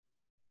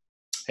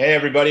Hey,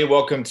 everybody.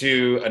 Welcome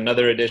to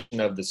another edition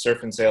of the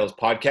Surf and Sales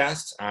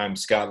podcast. I'm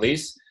Scott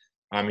Leese.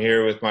 I'm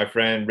here with my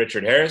friend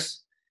Richard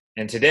Harris.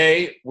 And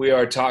today we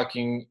are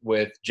talking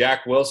with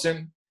Jack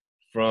Wilson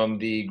from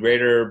the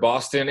greater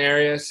Boston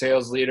area,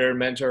 sales leader,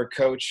 mentor,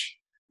 coach,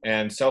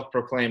 and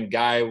self-proclaimed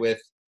guy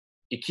with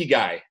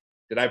Ikigai.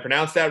 Did I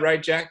pronounce that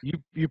right, Jack?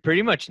 You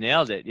pretty much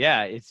nailed it.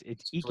 Yeah, it's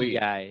Sweet.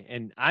 Ikigai,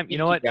 and I'm you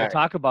know what, we'll Ikigai.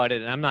 talk about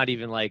it, and I'm not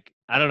even like,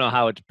 I don't know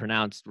how it's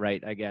pronounced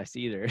right, I guess,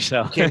 either.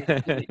 So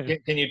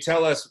Can you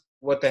tell us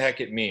what the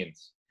heck it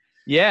means?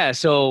 yeah,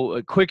 so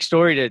a quick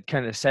story to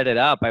kind of set it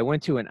up. I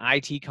went to an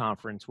IT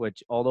conference,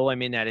 which although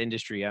I'm in that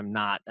industry, I'm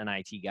not an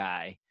IT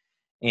guy.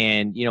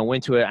 And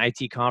went to an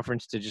IT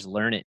conference to just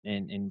learn it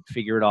and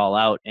figure it all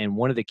out. And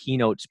one of the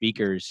keynote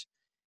speakers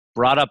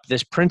brought up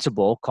this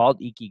principle called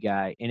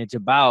Ikigai, and it's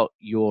about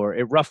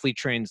it roughly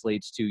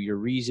translates to your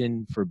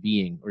reason for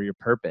being or your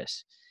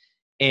purpose.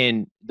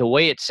 And the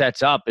way it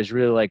sets up is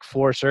really like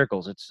four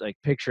circles. It's like,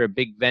 picture a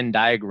big Venn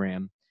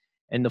diagram,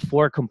 and the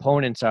four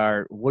components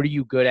are: what are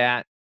you good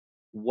at?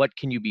 What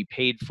can you be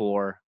paid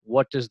for?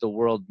 What does the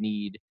world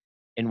need?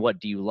 And what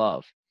do you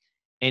love?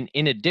 And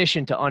in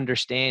addition to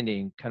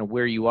understanding kind of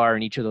where you are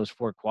in each of those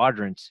four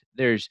quadrants,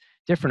 there's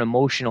different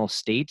emotional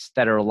states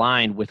that are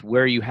aligned with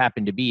where you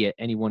happen to be at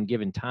any one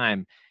given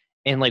time.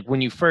 And like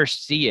when you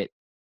first see it,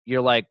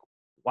 you're like,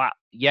 wow,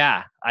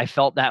 yeah, I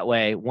felt that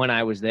way when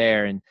I was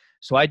there. And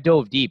so I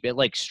dove deep. It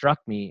like struck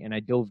me, and I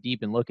dove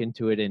deep and looked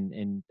into it,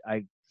 and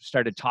I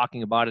started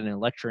talking about it and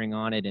lecturing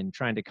on it and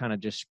trying to kind of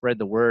just spread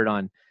the word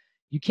on,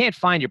 you can't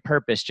find your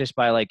purpose just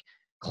by like,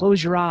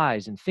 close your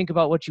eyes and think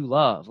about what you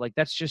love. Like,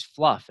 that's just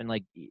fluff. And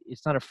like,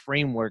 it's not a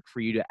framework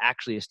for you to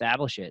actually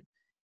establish it.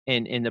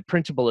 And the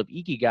principle of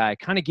Ikigai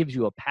kind of gives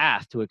you a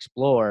path to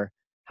explore: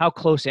 how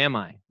close am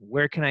I?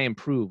 Where can I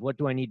improve? What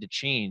do I need to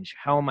change?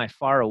 How am I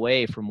far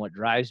away from what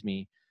drives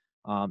me?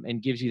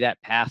 And gives you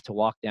that path to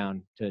walk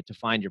down to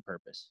find your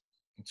purpose.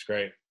 That's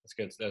great. That's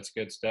good. That's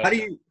good stuff.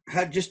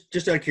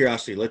 Just out of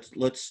curiosity,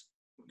 let's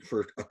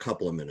for a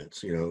couple of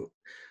minutes,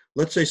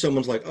 let's say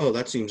someone's like, oh,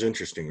 that seems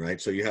interesting, right?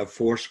 So you have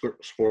four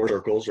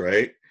circles,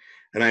 right?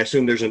 And I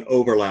assume there's an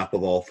overlap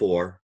of all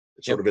four,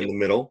 sort of in the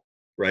middle,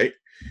 right?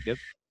 Yep.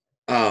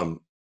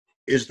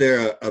 Is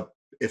there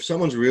if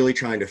someone's really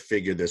trying to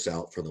figure this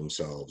out for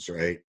themselves,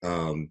 right?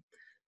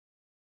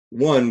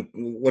 One,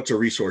 what's a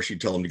resource you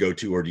tell them to go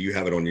to, or do you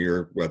have it on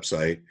your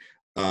website?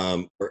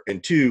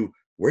 And two,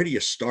 where do you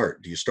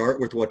start? Do you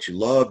start with what you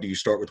love? Do you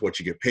start with what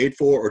you get paid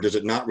for? Or does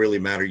it not really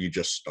matter? You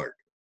just start?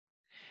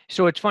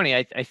 So it's funny.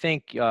 I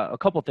think a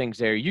couple things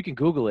there. You can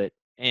Google it,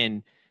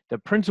 and the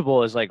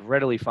principle is like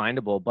readily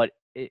findable, but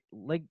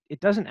it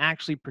doesn't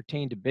actually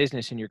pertain to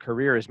business in your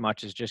career as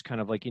much as just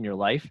kind of like in your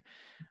life.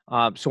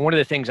 So one of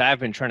the things I've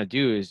been trying to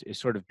do is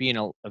sort of being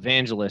an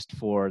evangelist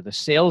for the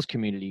sales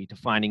community to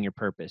finding your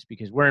purpose,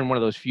 because we're in one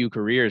of those few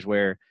careers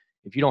where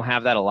if you don't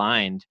have that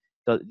aligned,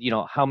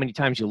 how many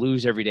times you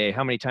lose every day,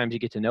 how many times you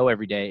get to know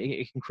every day,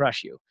 it can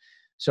crush you.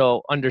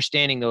 So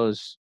understanding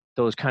those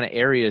kind of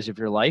areas of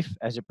your life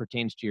as it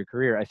pertains to your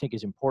career, I think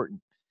is important.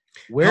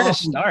 Where to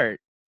start?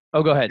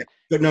 Oh, go ahead.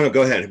 No,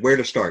 go ahead. Where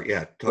to start?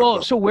 Yeah.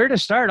 So where to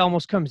start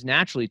almost comes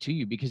naturally to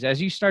you, because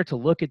as you start to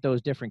look at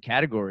those different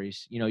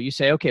categories, you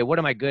say, okay, what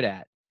am I good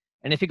at?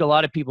 And I think a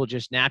lot of people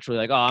just naturally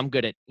like, oh, I'm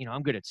good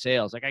at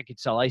sales. Like, I could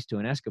sell ice to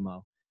an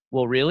Eskimo.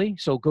 Well, really?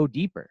 So go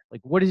deeper.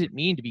 Like, what does it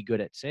mean to be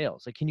good at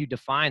sales? Like, can you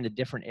define the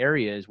different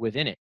areas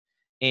within it?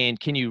 And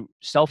can you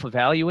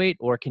self-evaluate,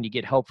 or can you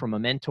get help from a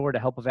mentor to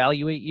help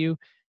evaluate you?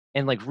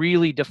 And like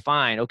really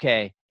define,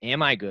 okay,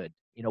 am I good?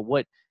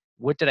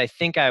 What did I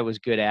think I was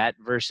good at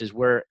versus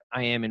where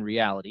I am in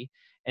reality?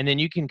 And then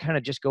you can kind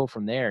of just go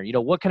from there.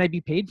 What can I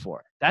be paid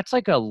for? That's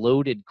like a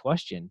loaded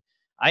question.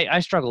 I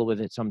struggle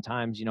with it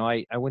sometimes.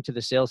 I went to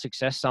the Sales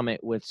Success Summit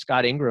with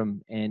Scott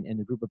Ingram and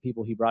the group of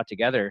people he brought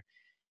together.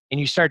 And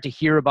you start to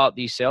hear about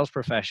these sales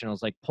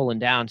professionals like pulling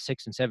down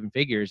 6 and 7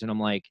 figures. And I'm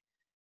like,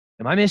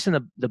 am I missing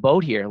the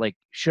boat here? Like,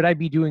 should I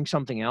be doing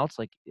something else?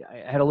 Like,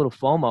 I had a little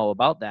FOMO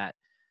about that.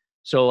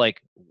 So like,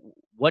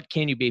 what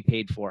can you be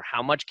paid for?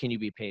 How much can you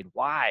be paid?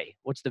 Why?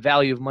 What's the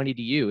value of money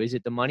to you? Is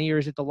it the money, or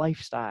is it the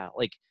lifestyle?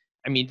 Like,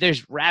 I mean,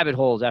 there's rabbit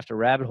holes after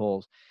rabbit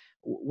holes.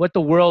 What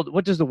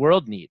does the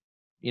world need?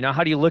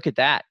 How do you look at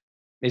that?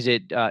 Is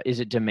it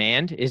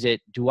demand? Is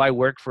it, do I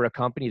work for a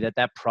company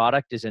that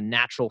product is a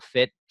natural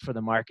fit for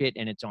the market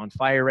and it's on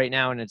fire right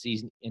now and it's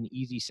an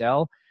easy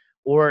sell?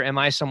 Or am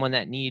I someone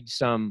that needs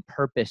some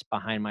purpose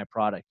behind my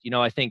product?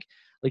 I think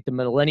like the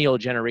millennial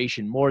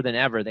generation, more than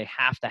ever, they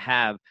have to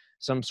have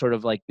some sort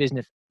of like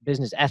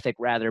business ethic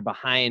rather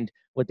behind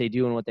what they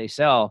do and what they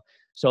sell.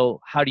 So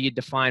how do you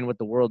define what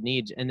the world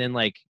needs? And then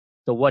like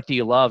the what do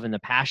you love and the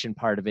passion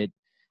part of it,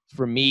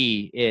 for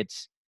me,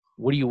 it's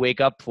what do you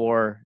wake up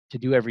for to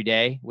do every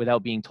day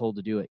without being told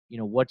to do it?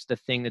 What's the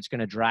thing that's going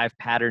to drive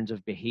patterns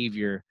of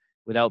behavior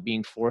without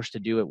being forced to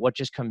do it? What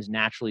just comes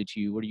naturally to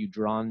you? What are you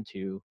drawn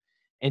to?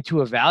 And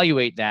to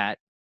evaluate that,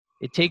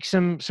 it takes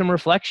some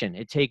reflection.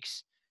 It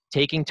takes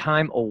taking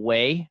time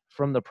away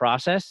from the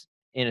process.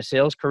 In a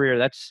sales career,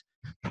 that's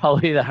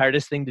probably the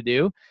hardest thing to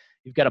do,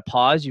 you've got to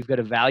pause, you've got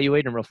to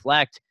evaluate and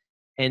reflect,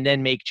 and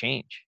then make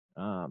change.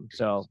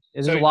 So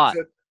there's a lot.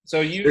 So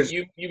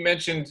you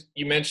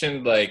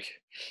mentioned like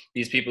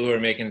these people who are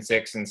making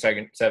 6 and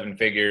 7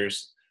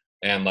 figures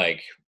and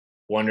like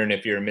wondering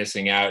if you're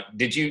missing out.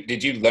 Did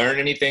you learn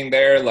anything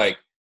there? Like,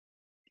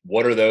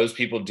 what are those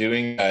people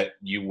doing that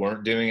you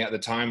weren't doing at the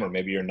time, or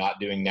maybe you're not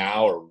doing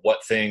now, or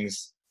what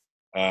things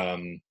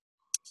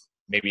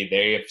maybe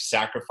they have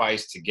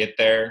sacrificed to get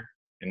there,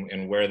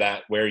 and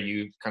where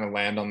you kind of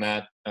land on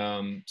that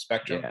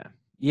spectrum?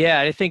 Yeah.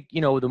 I think,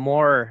 the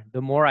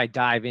more I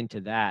dive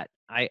into that,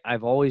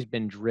 I've always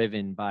been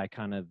driven by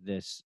kind of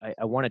this,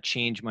 I want to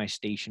change my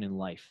station in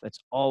life. That's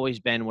always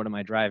been one of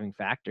my driving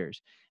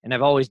factors. And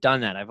I've always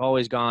done that. I've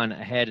always gone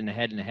ahead and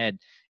ahead and ahead.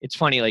 It's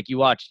funny, like you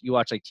watch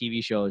like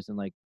TV shows and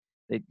like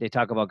they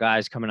talk about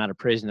guys coming out of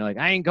prison. They're like,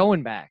 I ain't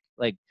going back.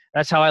 Like,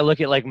 that's how I look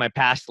at like my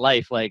past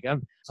life. Like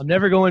I'm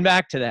never going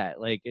back to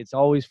that. Like, it's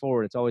always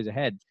forward. It's always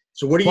ahead.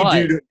 So what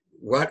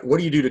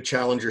do you do to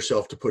challenge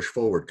yourself to push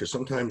forward? Because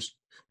sometimes,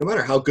 no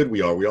matter how good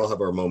we are, we all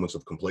have our moments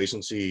of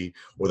complacency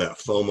or that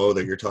FOMO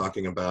that you're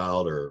talking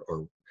about, or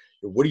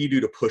what do you do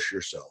to push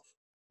yourself?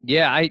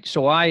 Yeah,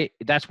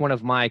 that's one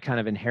of my kind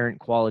of inherent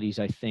qualities,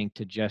 I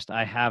think,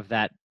 I have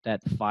that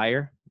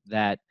fire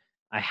that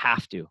I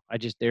have to.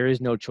 There is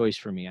no choice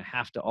for me. I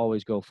have to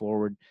always go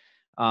forward.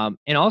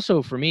 And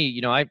also for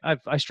me,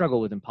 I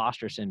struggle with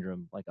imposter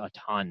syndrome like a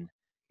ton.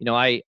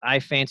 I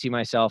fancy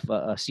myself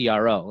a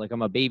CRO, like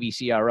I'm a baby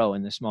CRO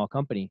in this small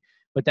company.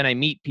 But then I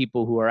meet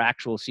people who are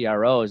actual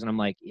CROs and I'm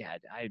like, yeah,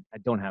 I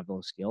don't have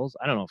those skills.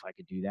 I don't know if I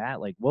could do that.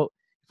 Like, what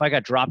if I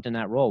got dropped in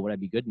that role, would I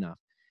be good enough?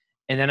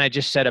 And then I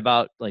just set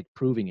about like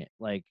proving it.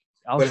 Like,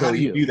 But how do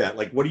you do that?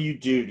 Like, what do you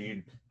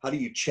do? How do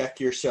you check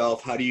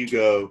yourself? How do you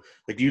go?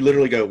 Like, do you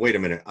literally go, wait a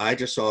minute, I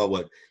just saw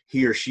what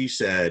he or she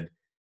said,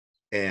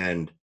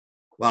 and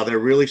wow, they're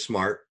really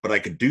smart, but I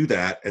could do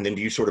that. And then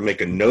do you sort of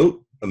make a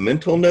note, a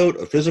mental note,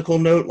 a physical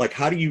note? Like,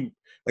 how do you,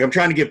 like, I'm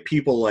trying to give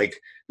people like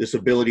this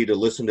ability to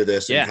listen to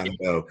this and kind of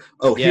go,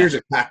 oh, here's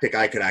a tactic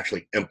I could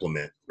actually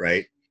implement,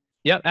 right?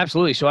 Yeah,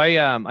 absolutely. So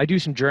I do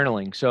some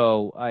journaling.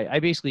 So I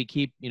basically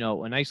keep,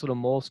 a nice little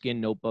moleskin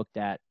notebook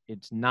that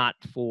it's not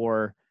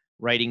for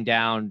writing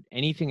down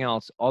anything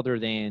else other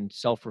than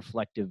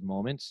self-reflective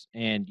moments.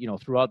 And,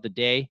 throughout the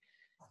day,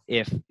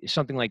 if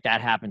something like that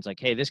happens, like,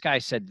 hey, this guy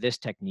said this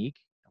technique,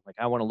 like,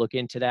 I want to look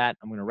into that.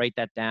 I'm going to write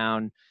that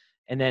down.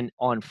 And then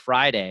on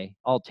Friday,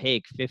 I'll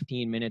take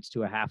 15 minutes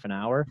to a half an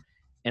hour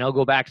and I'll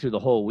go back through the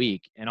whole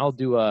week and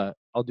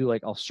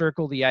I'll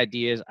circle the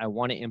ideas I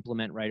want to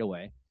implement right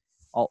away.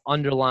 I'll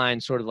underline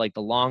sort of like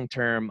the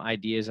long-term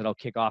ideas that I'll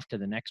kick off to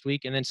the next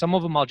week. And then some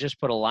of them I'll just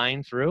put a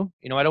line through.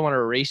 I don't want to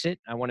erase it.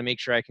 I want to make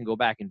sure I can go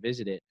back and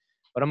visit it.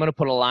 But I'm going to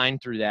put a line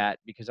through that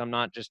because I'm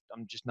just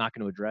not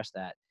going to address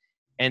that.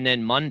 And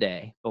then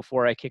Monday,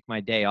 before I kick my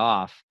day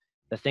off,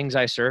 the things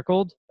I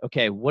circled,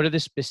 okay, what are the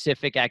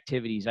specific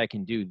activities I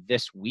can do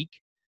this week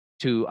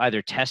to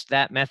either test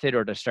that method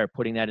or to start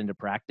putting that into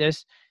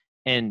practice?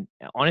 And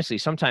honestly,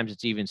 sometimes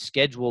it's even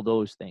schedule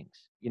those things,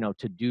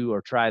 to do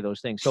or try those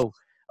things. So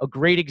a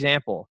great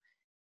example,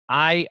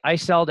 I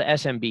sell to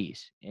SMBs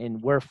and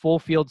we're full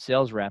field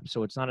sales reps.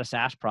 So it's not a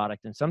SaaS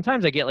product. And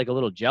sometimes I get like a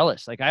little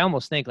jealous. Like, I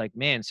almost think like,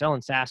 man,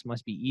 selling SaaS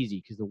must be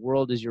easy because the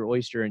world is your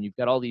oyster and you've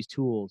got all these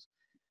tools.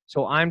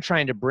 So I'm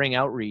trying to bring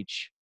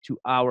outreach to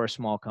our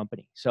small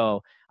company.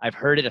 So I've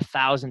heard it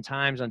 1,000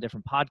 times on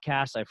different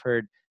podcasts. I've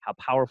heard how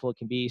powerful it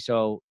can be.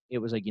 So it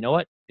was like, you know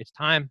what? It's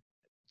time.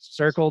 It's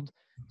circled.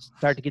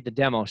 Start to get the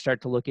demo.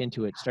 Start to look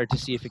into it. Start to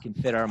see if it can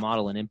fit our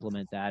model and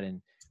implement that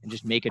and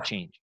just make a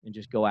change and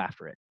just go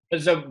after it.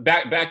 So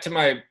back to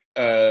my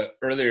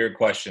earlier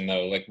question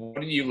though, like, what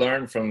did you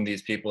learn from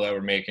these people that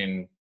were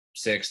making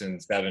 6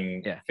 and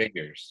 7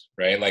 figures,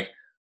 right? Like,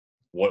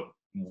 what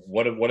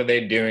are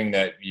they doing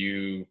that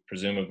you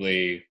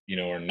presumably,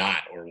 are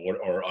not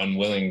or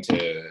unwilling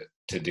to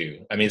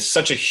do? I mean, it's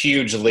such a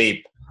huge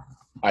leap.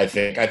 I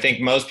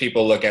think most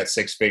people look at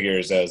 6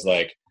 figures as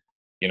like,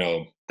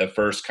 the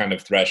first kind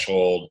of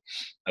threshold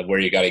of where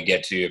you got to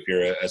get to if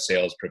you're a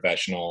sales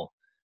professional.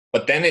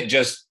 But then it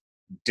just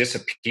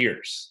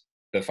disappears.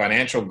 The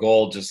financial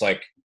goal just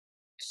like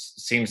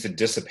seems to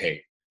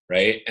dissipate,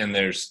 right? And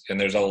there's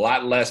a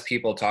lot less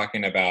people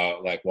talking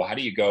about like, well, how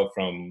do you go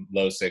from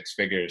low 6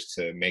 figures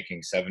to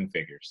making 7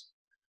 figures?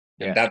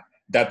 And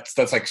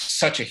that's like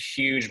such a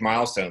huge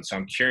milestone. So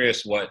I'm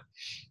curious what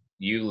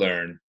you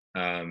learned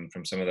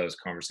from some of those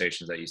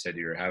conversations that you said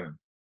you were having.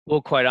 Well,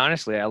 quite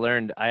honestly, I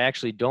learned I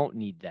actually don't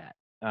need that.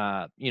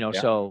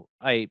 So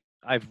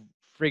I've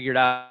figured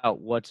out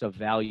what's of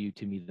value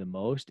to me the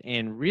most.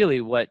 And really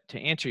to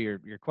answer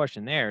your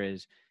question there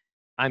is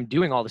I'm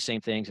doing all the same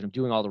things and I'm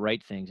doing all the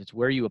right things. It's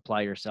where you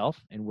apply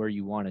yourself and where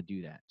you want to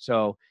do that.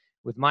 So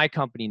with my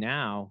company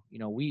now,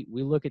 we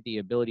look at the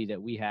ability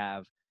that we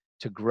have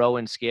to grow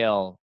and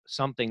scale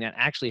something that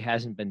actually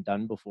hasn't been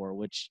done before,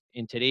 which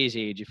in today's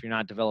age, if you're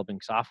not developing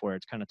software,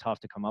 it's kind of tough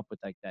to come up with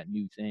like that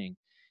new thing.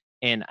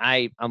 And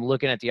I'm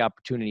looking at the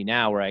opportunity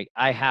now where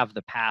I have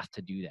the path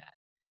to do that.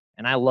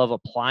 And I love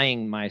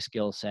applying my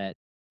skill set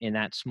in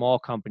that small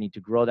company to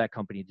grow that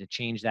company, to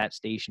change that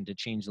station, to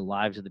change the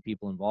lives of the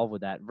people involved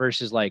with that,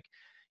 versus like,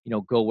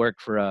 go work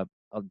for a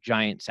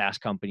giant SaaS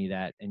company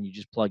and you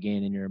just plug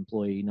in and you're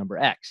employee number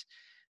X.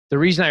 The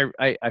reason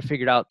I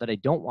figured out that I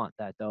don't want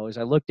that though, is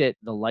I looked at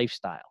the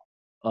lifestyle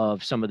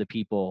of some of the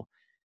people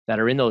that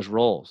are in those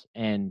roles.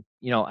 And,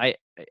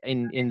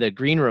 in the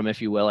green room,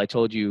 if you will, I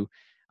told you,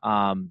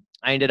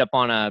 I ended up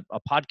on a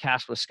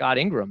podcast with Scott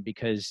Ingram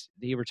because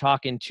they were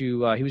talking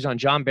to, he was on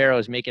John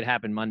Barrow's Make It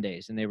Happen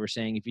Mondays. And they were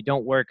saying, if you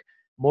don't work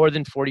more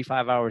than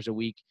 45 hours a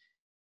week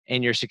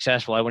and you're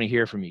successful, I want to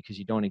hear from you because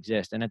you don't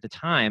exist. And at the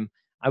time,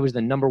 I was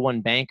the number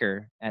one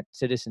banker at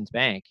Citizens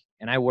Bank.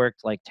 And I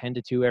worked like 10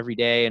 to 2 every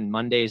day. And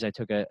Mondays, I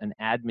took an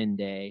admin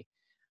day.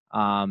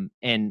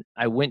 And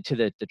I went to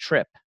the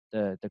trip,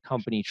 the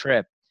company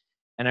trip.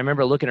 And I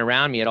remember looking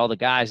around me at all the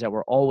guys that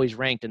were always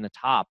ranked in the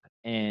top,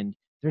 and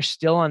they're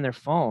still on their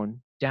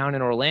phone down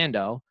in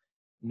Orlando,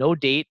 no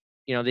date.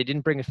 They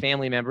didn't bring a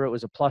family member. It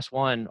was a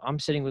 +1. I'm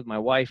sitting with my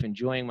wife,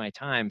 enjoying my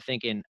time,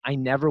 thinking, I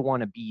never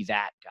want to be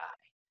that guy.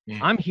 Yeah.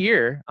 I'm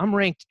here. I'm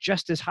ranked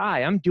just as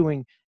high. I'm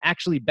doing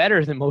actually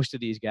better than most of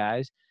these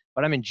guys,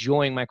 but I'm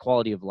enjoying my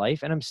quality of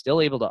life, and I'm still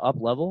able to up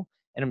level,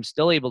 and I'm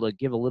still able to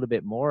give a little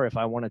bit more if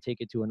I want to take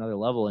it to another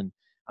level, and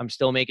I'm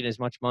still making as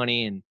much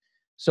money. And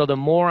so the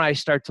more I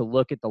start to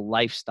look at the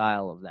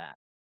lifestyle of that,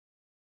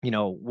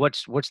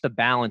 what's the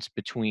balance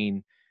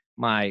between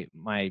my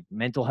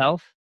mental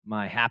health,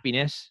 my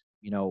happiness,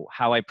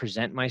 how I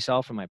present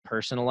myself in my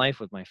personal life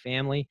with my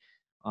family,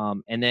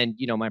 and then,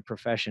 my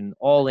profession,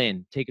 all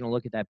in, taking a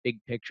look at that big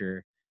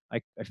picture. I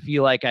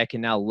feel like I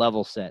can now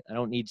level set. I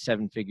don't need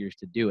 7 figures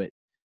to do it.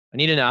 I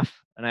need enough,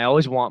 and I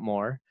always want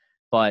more,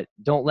 but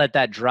don't let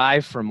that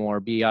drive for more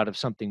be out of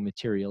something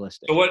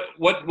materialistic. So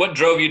what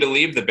drove you to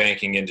leave the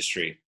banking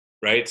industry,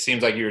 right?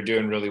 Seems like you were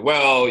doing really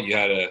well. You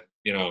had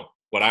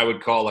what I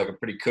would call like a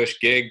pretty cush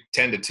gig,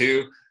 10 to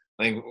 2.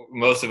 I think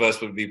most of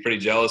us would be pretty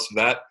jealous of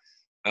that.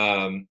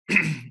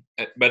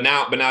 But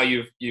now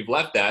you've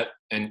left that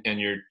and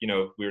you're,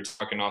 we were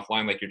talking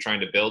offline, like you're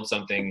trying to build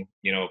something,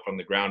 from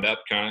the ground up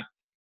kind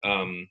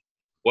of.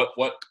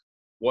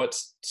 What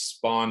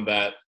spawned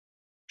that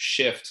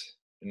shift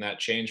and that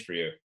change for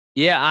you?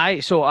 Yeah,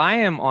 I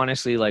am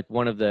honestly like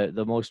one of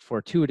the most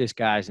fortuitous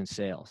guys in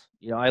sales.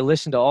 I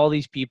listen to all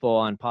these people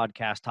on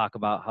podcasts talk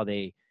about how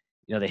they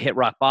hit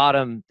rock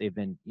bottom. They've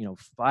been,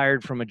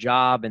 fired from a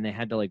job and they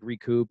had to like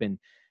recoup. And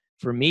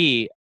for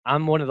me,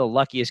 I'm one of the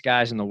luckiest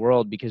guys in the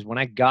world because when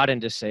I got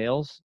into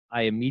sales,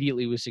 I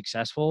immediately was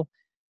successful.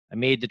 I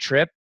made the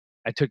trip.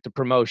 I took the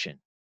promotion.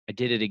 I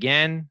did it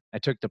again. I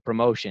took the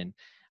promotion.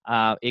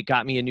 It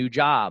got me a new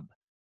job.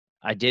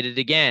 I did it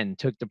again,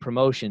 took the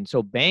promotion.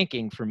 So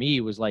banking for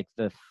me was like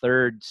the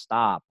third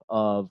stop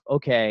of,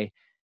 okay,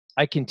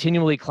 I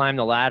continually climb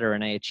the ladder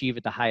and I achieve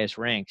at the highest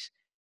ranks.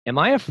 Am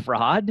I a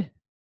fraud?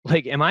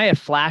 Like, am I a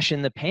flash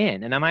in the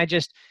pan? And am I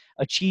just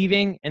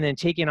achieving and then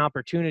taking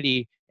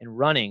opportunity and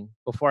running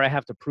before I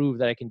have to prove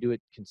that I can do it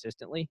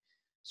consistently?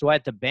 So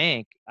at the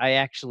bank, I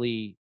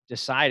actually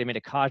made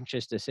a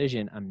conscious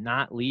decision. I'm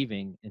not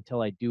leaving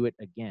until I do it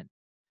again.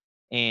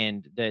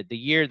 And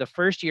the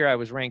first year I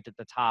was ranked at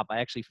the top, I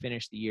actually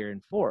finished the year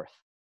in 4th.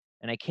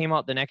 And I came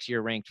out the next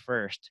year ranked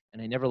 1st,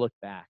 and I never looked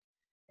back.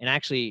 And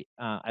actually,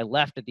 I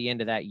left at the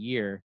end of that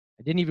year.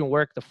 I didn't even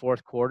work the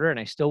 4th quarter, and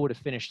I still would have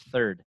finished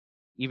 3rd,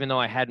 even though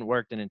I hadn't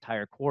worked an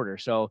entire quarter.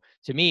 So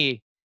to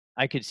me,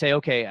 I could say,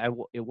 okay,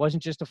 it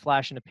wasn't just a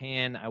flash in the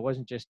pan. I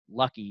wasn't just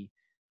lucky.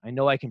 I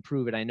know I can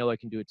prove it. I know I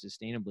can do it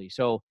sustainably.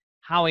 So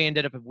how I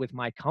ended up with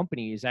my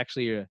company is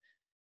actually a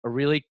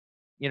really,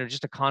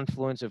 just a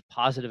confluence of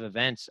positive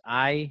events.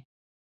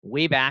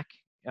 Way back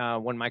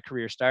when my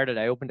career started,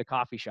 I opened a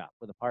coffee shop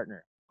with a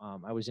partner.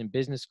 I was in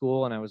business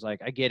school and I was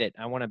like, I get it.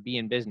 I want to be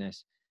in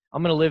business.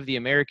 I'm going to live the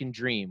American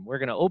dream. We're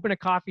going to open a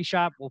coffee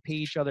shop. We'll pay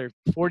each other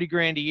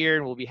 $40,000 a year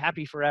and we'll be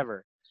happy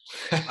forever.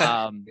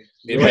 Right?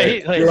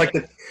 You're like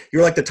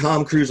the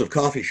Tom Cruise of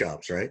coffee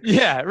shops, right?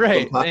 Yeah,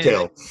 right.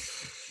 Cocktail.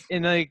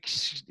 And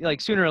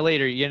like sooner or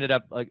later, you ended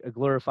up like a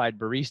glorified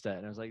barista.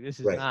 And I was like, this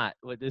is right. not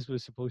what this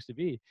was supposed to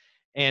be.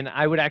 And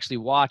I would actually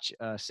watch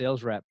a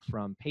sales rep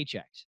from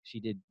Paychex. She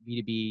did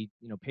B2B,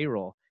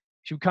 payroll.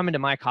 She would come into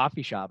my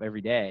coffee shop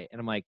every day. And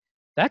I'm like,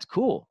 that's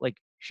cool. Like,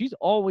 she's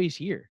always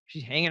here.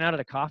 She's hanging out at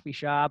a coffee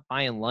shop,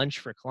 buying lunch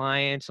for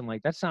clients. I'm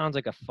like, that sounds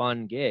like a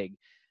fun gig.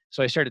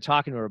 So I started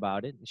talking to her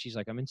about it. And she's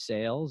like, I'm in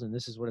sales and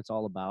this is what it's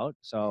all about.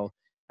 So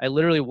I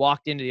literally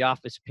walked into the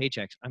office of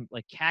Paychex. I'm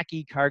like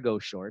khaki cargo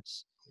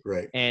shorts.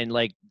 Right. And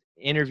like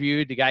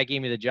interviewed, the guy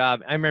gave me the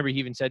job. I remember he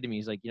even said to me,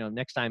 he's like,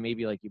 next time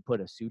maybe like you put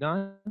a suit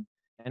on.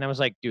 And I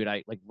was like, dude,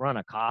 I like run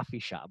a coffee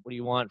shop. What do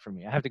you want from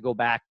me? I have to go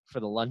back for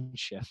the lunch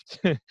shift.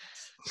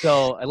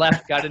 So I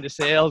left, got into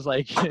sales,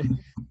 like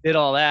did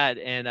all that.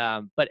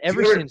 And, but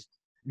since.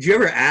 Did you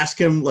ever ask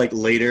him like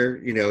later,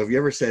 have you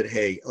ever said,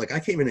 hey, like I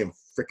came in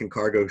freaking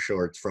cargo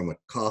shorts from a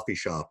coffee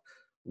shop.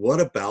 What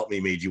about me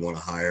made you want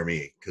to hire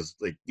me? Cause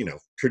like,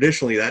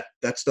 traditionally that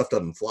stuff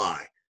doesn't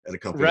fly at a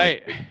company.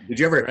 Right. Did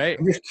you ever, right.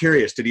 I'm just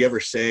curious, did he ever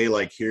say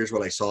like, here's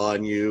what I saw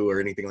in you or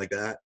anything like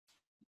that?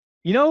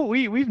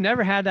 We've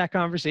never had that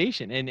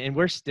conversation, and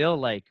we're still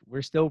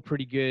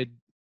pretty good,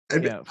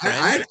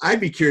 friends. I'd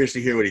be curious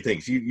to hear what he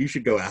thinks. You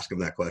should go ask him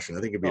that question.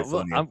 I think it'd be a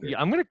Well, fun I'm answer.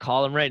 I'm gonna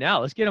call him right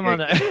now. Let's get him on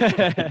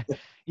Yeah.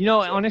 the.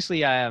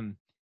 Honestly,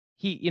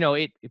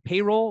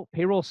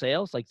 payroll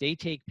sales, like they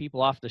take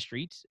people off the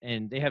streets,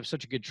 and they have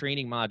such a good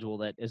training module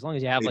that as long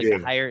as you have They like the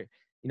do. hire,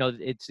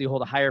 it's the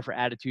whole hire for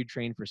attitude,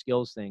 train for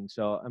skills thing.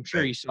 So I'm sure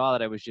Right. you saw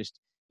that I was just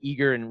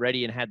eager and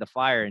ready and had the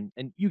fire,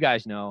 and you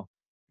guys know,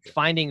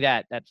 finding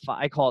that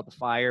I call it the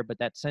fire, but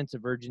that sense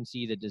of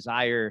urgency, the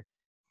desire.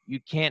 You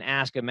can't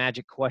ask a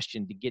magic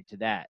question to get to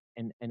that,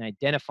 and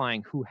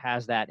identifying who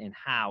has that and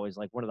how is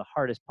like one of the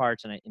hardest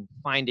parts, and in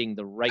finding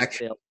the right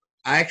Actually, sales.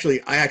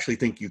 I actually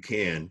think you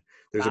can.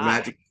 There's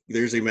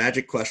a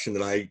magic question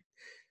that I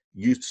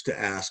used to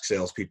ask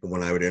salespeople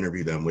when I would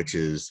interview them, which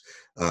is,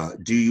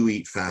 do you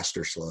eat fast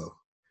or slow?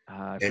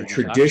 I've And heard you talk about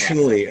that.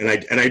 traditionally,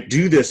 and I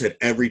do this at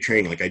every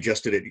training. Like I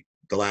just did it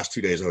the last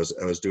 2 days. I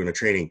was doing a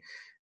training,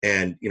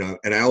 and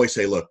and I always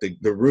say, look,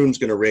 the room's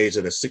going to raise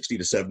at a 60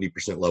 to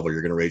 70% level.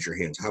 You're going to raise your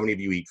hands. How many of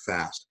you eat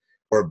fast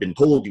or have been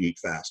told you eat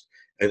fast?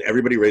 And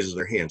everybody raises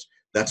their hands.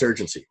 That's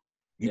urgency.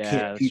 You can't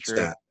Yeah, that's teach true.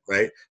 that,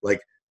 right? Like,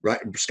 right.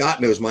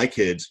 Scott knows my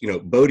kids.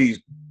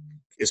 Bodie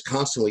is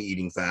constantly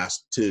eating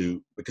fast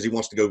too because he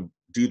wants to go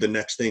do the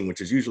next thing,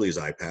 which is usually his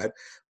iPad.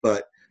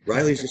 But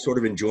Riley's just sort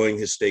of enjoying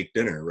his steak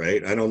dinner,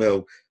 right? I don't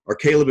know. Are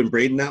Caleb and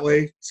Braden that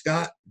way,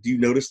 Scott? Do you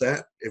notice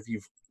that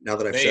now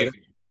that I've said it?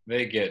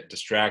 They get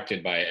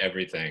distracted by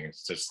everything.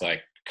 It's just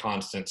like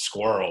constant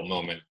squirrel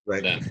moment.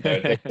 Right. Then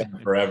it takes them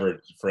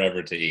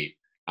forever to eat.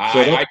 So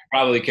I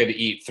probably could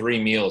eat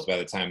 3 meals by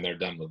the time they're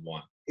done with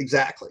one.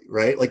 Exactly,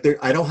 right? Like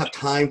I don't have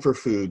time for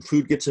food.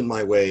 Food gets in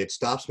my way. It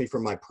stops me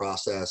from my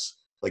process.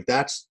 Like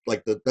that's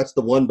the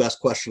one best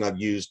question I've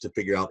used to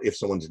figure out if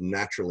someone's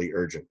naturally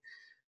urgent.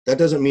 That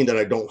doesn't mean that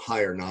I don't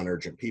hire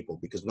non-urgent people,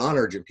 because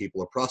non-urgent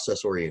people are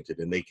process oriented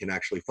and they can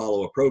actually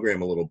follow a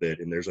program a little bit,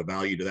 and there's a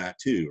value to that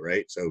too,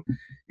 right? So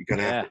you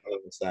kind of have to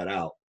balance that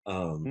out.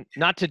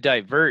 Not to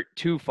divert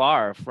too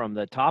far from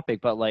the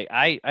topic, but like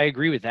I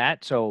agree with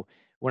that. So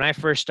when I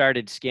first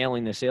started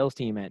scaling the sales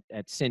team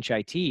at Cinch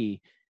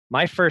IT,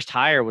 my first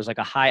hire was like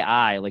a high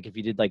I, like if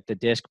you did like the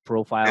disc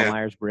profile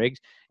Myers-Briggs,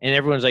 and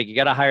everyone's like, you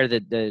got to hire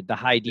the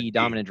high D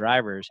dominant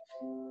drivers.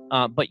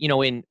 But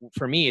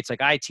for me, it's like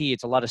IT,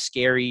 it's a lot of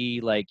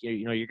scary, like,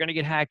 you're going to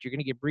get hacked, you're going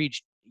to get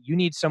breached. You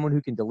need someone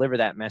who can deliver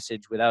that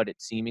message without it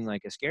seeming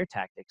like a scare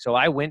tactic. So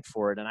I went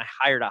for it and I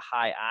hired a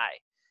high I.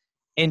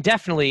 And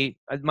definitely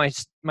my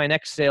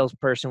next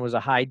salesperson was a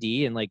high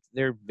D, and like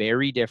they're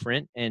very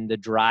different and the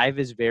drive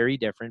is very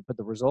different, but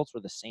the results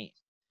were the same.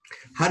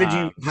 How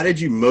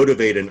did you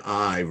motivate an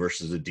I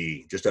versus a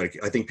D?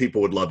 I think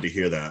people would love to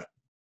hear that.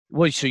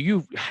 Well, so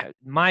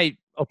my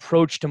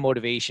approach to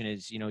motivation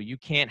is, you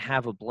can't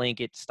have a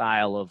blanket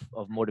style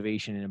of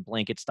motivation and a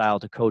blanket style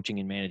to coaching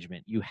and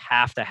management. You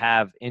have to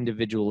have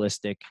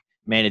individualistic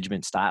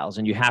management styles,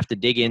 and you have to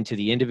dig into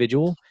the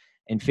individual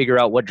and figure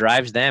out what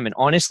drives them. And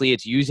honestly,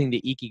 it's using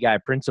the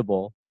Ikigai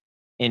principle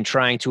and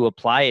trying to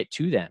apply it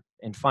to them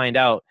and find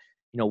out,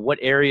 what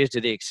areas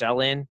do they excel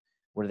in?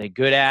 What are they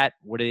good at?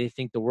 What do they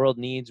think the world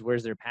needs?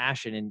 Where's their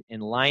passion?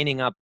 And lining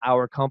up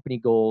our company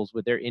goals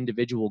with their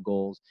individual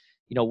goals.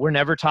 We're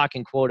never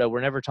talking quota.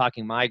 We're never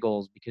talking my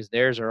goals, because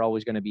theirs are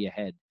always going to be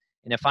ahead.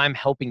 And if I'm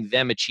helping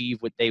them achieve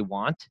what they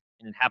want,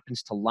 and it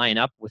happens to line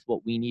up with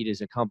what we need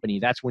as a company,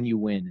 that's when you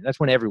win. That's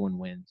when everyone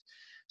wins.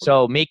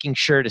 So making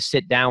sure to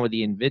sit down with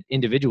the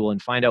individual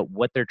and find out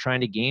what they're trying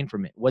to gain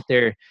from it, what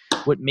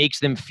makes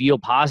them feel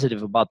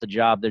positive about the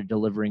job they're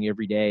delivering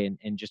every day,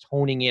 and just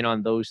honing in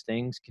on those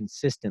things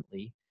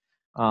consistently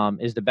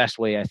is the best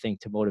way, I think,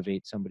 to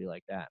motivate somebody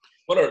like that.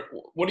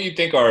 What do you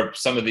think are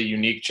some of the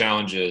unique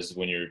challenges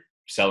when you're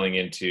selling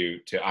into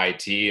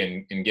IT,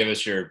 and give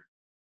us your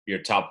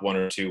top 1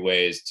 or 2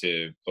 ways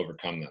to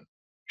overcome them?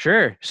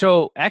 Sure.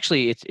 So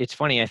actually it's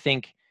funny. I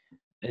think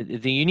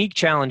the unique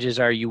challenges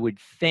are, you would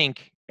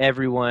think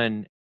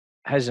everyone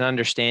has an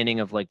understanding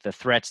of like the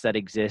threats that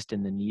exist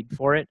and the need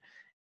for it,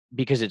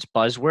 because it's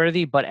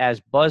buzzworthy. But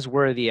as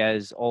buzzworthy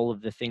as all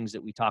of the things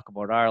that we talk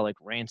about are, like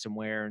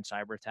ransomware and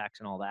cyber attacks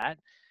and all that,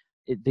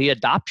 the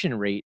adoption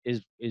rate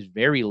is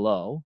very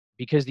low,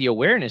 because the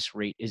awareness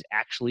rate is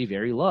actually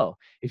very low.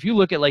 If you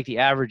look at like the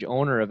average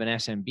owner of an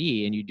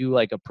SMB and you do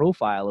like a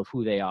profile of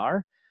who they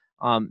are,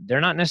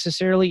 they're not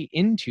necessarily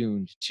in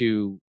tune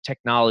to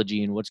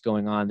technology and what's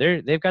going on.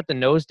 They've got the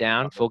nose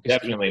down,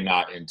 focused. Definitely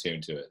not in tune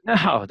to it.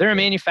 No, they're a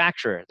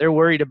manufacturer. They're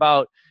worried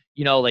about,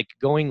 like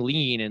going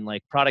lean and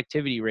like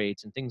productivity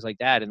rates and things like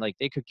that. And like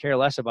they could care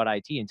less about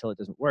IT until it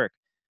doesn't work.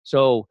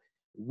 So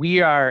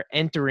we are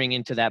entering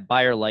into that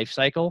buyer life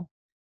cycle,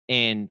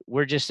 and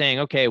we're just saying,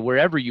 okay,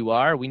 wherever you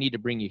are, we need to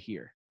bring you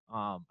here.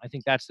 I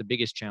think that's the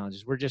biggest challenge.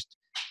 Is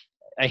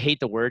I hate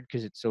the word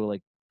because it's so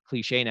like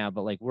cliche now,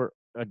 but like we're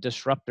a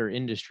disruptor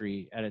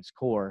industry at its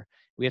core.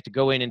 We have to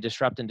go in and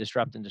disrupt and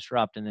disrupt and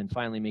disrupt, and then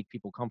finally make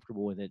people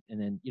comfortable with it.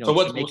 And then, so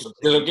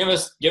give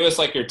us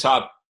like your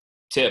top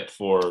tip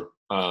for,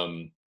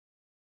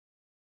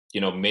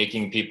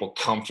 making people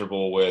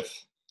comfortable with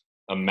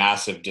a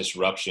massive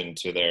disruption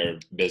to their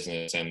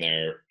business and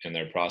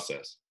their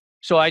process.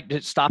 So I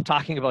stopped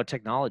talking about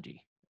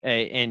technology,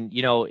 and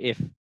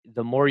if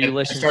the more you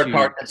listen start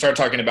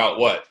talking about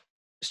what?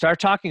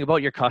 Start talking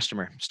about your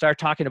customer, start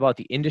talking about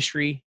the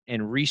industry,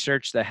 and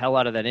research the hell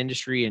out of that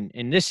industry.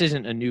 And this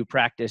isn't a new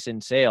practice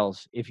in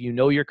sales. If you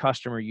know your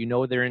customer, you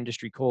know their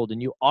industry cold,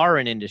 and you are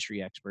an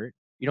industry expert,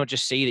 you don't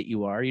just say that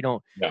you are, you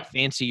don't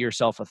fancy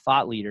yourself a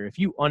thought leader. If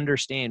you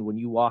understand when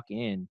you walk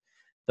in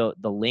the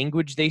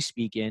language they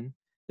speak in,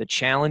 the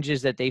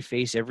challenges that they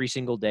face every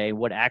single day,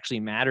 what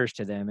actually matters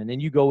to them, and then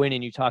you go in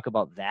and you talk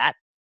about that,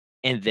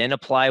 and then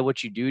apply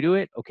what you do to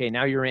it, okay,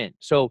 now you're in.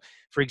 So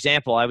for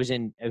example, I was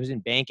in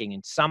banking,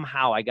 and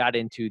somehow I got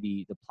into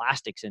the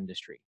plastics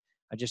industry.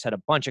 I just had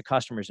a bunch of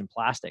customers in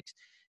plastics,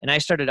 and I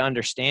started to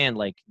understand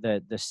like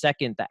the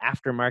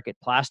aftermarket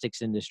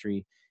plastics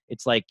industry.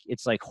 It's like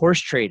horse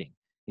trading.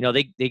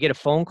 They get a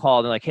phone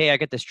call. They're like, hey, I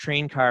got this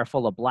train car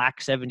full of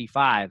black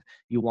 75.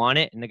 You want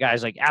it? And the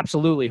guy's like,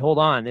 absolutely. Hold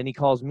on. Then he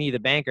calls me, the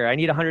banker. I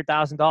need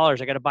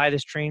 $100,000. I got to buy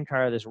this train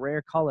car, this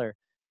rare color.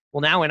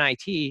 Well, now in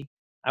IT,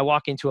 I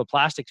walk into a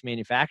plastics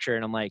manufacturer,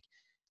 and I'm like,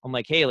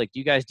 hey, like, do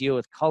you guys deal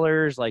with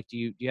colors? Like,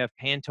 do you have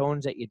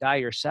Pantones that you dye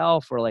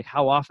yourself? Or like,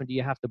 how often do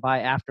you have to buy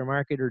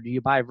aftermarket, or do you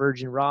buy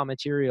virgin raw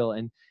material?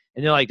 And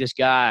they're like, this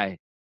guy,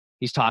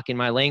 he's talking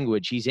my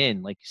language. He's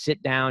in. Like,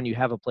 sit down. You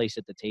have a place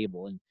at the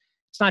table. And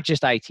it's not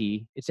just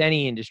IT. It's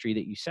any industry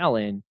that you sell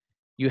in.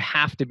 You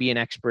have to be an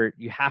expert.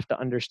 You have to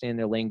understand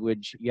their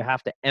language. You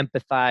have to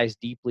empathize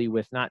deeply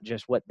with not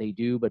just what they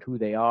do, but who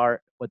they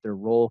are, what their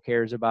role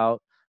cares about,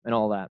 and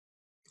all that.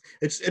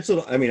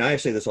 I mean, I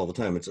say this all the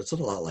time. It's a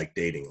lot like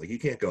dating. Like, you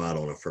can't go out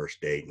on a first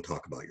date and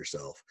talk about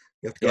yourself.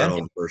 You have to go out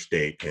on a first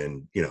date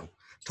and,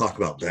 talk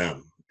about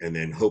them, and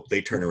then hope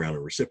they turn around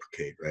and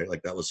reciprocate, right?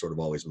 Like, that was sort of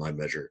always my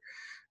measure.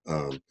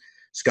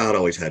 Scott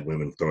always had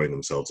women throwing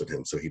themselves at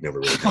him, so he never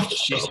really got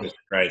this Jesus problem.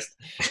 Christ.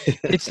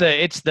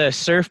 It's the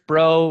surf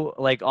bro,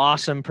 like,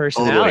 awesome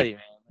personality,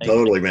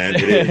 Totally, man.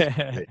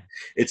 It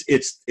is.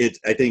 It's.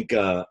 I think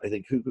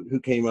who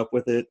came up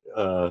with it?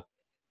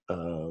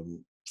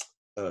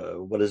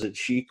 What is it?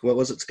 Chic? What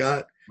was it,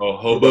 Scott? Oh,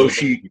 Hobo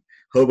Chic.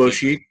 Hobo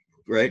Chic,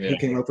 right? Yeah. Who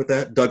came up with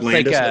that? Doug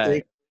Landis, I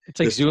think. It's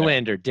like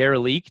Zoolander,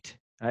 derelict.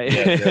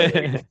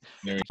 Derelict.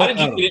 How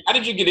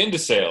did you get into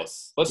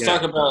sales? Let's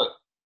talk about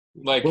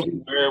like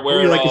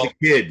where you like as a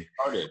kid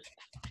started.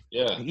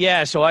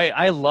 Yeah. So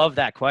I love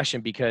that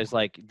question, because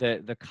like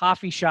the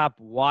coffee shop,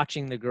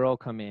 watching the girl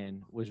come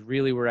in, was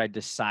really where I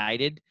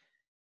decided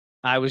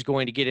I was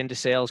going to get into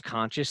sales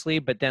consciously.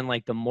 But then,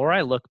 like, the more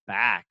I look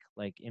back,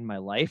 like, in my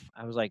life,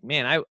 I was like,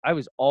 man, I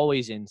was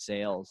always in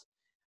sales.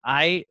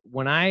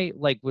 When I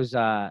like was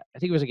I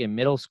think it was like in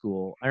middle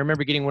school, I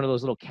remember getting one of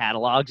those little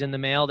catalogs in the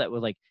mail that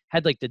was like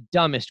had like the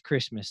dumbest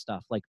Christmas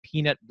stuff, like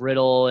peanut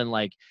brittle and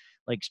like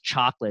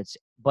chocolates,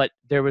 but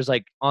there was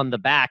like on the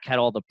back had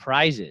all the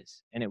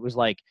prizes, and it was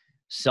like,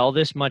 sell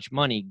this much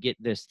money, get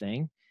this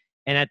thing.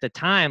 And at the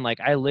time, like,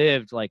 I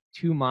lived like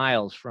 2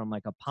 miles from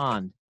like a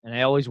pond, and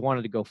I always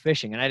wanted to go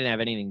fishing, and I didn't have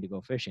anything to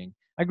go fishing.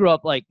 I grew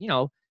up like,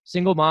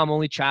 single mom,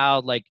 only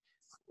child. Like,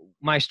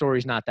 my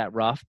story's not that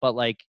rough, but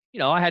like,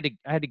 I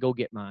had to go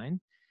get mine.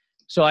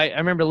 So I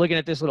remember looking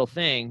at this little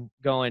thing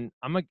going,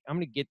 I'm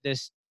gonna get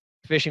this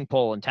fishing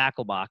pole and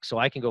tackle box so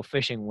I can go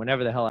fishing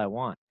whenever the hell I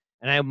want.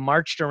 And I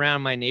marched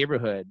around my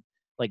neighborhood,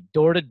 like,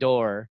 door to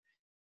door,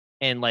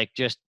 and like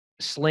just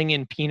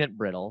slinging peanut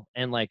brittle,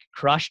 and like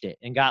crushed it,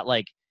 and got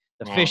like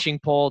the fishing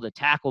pole, the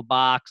tackle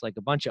box, like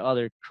a bunch of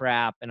other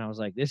crap. And I was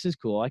like, this is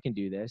cool. I can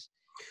do this.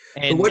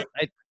 And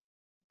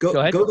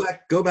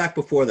go back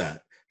before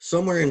that.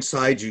 Somewhere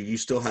inside you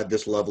still had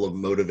this level of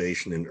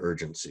motivation and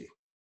urgency.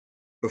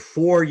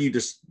 Before you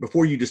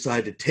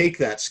decide to take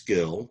that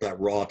skill, that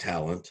raw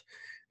talent,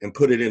 and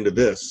put it into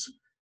this,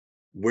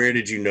 where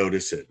did you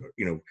notice it?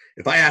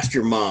 If I asked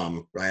your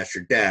mom, or I asked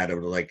your dad, I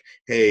was like,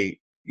 hey,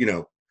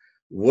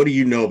 what do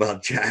you know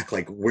about Jack?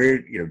 Like,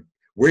 where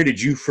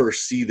did you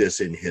first see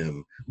this in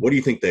him? What do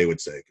you think they would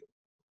say?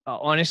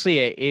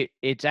 Honestly,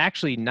 it's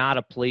actually not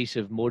a place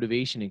of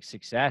motivation and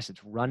success.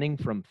 It's running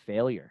from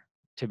failure,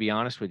 to be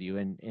honest with you.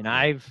 And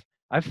I've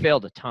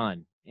failed a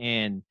ton.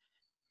 And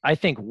I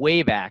think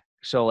way back,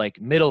 so like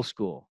middle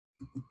school,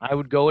 I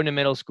would go into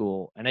middle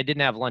school and I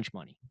didn't have lunch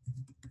money.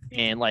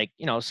 And like,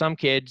 some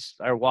kids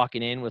are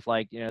walking in with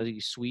like,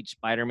 these sweet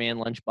Spider-Man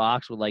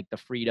lunchbox with like the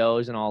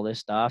Fritos and all this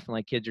stuff. And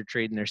like, kids are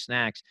trading their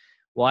snacks.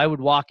 Well, I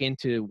would walk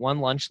into one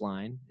lunch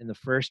line in the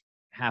first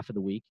half of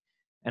the week,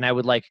 and I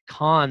would like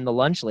con the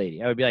lunch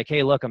lady. I would be like,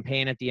 hey, look, I'm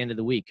paying at the end of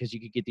the week, because you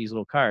could get these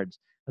little cards.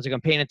 I was like,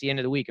 I'm paying at the end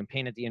of the week. I'm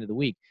paying at the end of the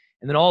week.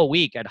 And then all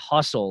week I'd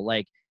hustle,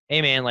 like,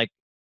 hey man, like,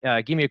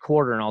 give me a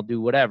quarter and I'll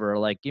do whatever. Or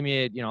like, give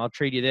me I'll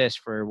trade you this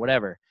for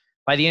whatever.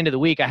 By the end of the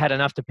week, I had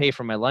enough to pay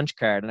for my lunch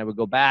card, and I would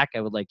go back.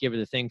 I would like give her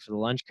the thing for the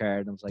lunch card,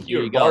 and I was like, you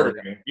were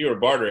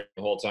bartering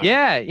the whole time.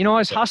 Yeah. I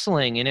was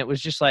hustling, and it was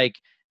just like,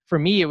 for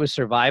me, it was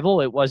survival.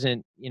 It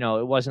wasn't,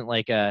 it wasn't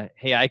like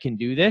hey, I can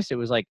do this. It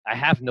was like, I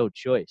have no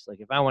choice. Like,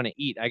 if I want to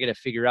eat, I got to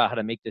figure out how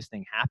to make this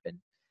thing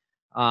happen.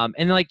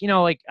 And like,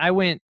 like I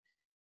went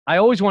I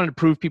always wanted to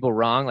prove people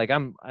wrong. Like I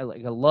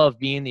love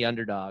being the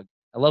underdog.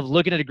 I love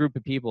looking at a group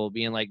of people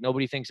being like,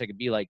 nobody thinks I could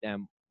be like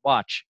them.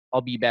 Watch,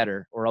 I'll be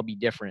better or I'll be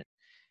different.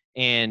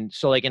 And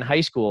so like in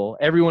high school,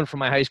 everyone from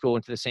my high school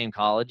went to the same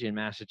college in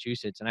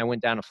Massachusetts, and I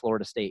went down to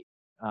Florida State.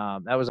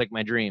 That was like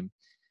my dream.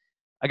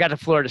 I got to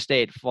Florida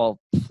State, fall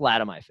flat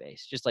on my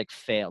face, just like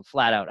failed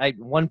flat out. I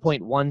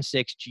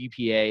 1.16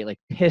 GPA, like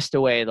pissed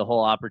away the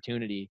whole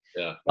opportunity.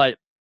 Yeah. But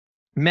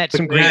met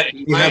some But great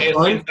you have in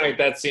fun? hindsight,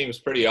 that seems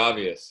pretty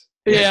obvious.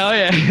 Yeah, oh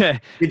yeah.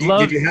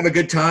 Did you have a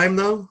good time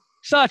though?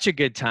 Such a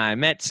good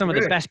time. Met some of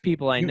the best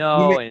people I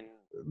know, and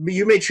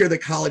you made sure that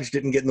college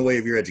didn't get in the way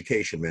of your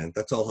education, man.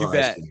 That's all. you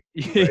bet.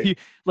 Right?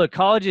 Look,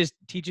 college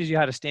teaches you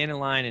how to stand in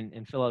line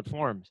and fill out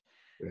forms,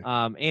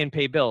 and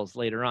pay bills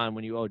later on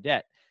when you owe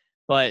debt.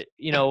 But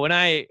when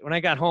I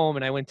got home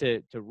and I went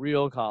to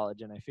real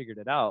college and I figured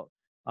it out,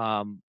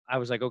 I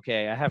was like,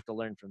 okay, I have to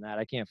learn from that.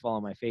 I can't fall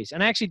on my face.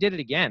 And I actually did it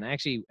again. I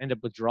actually ended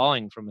up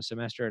withdrawing from a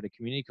semester at a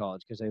community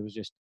college because I was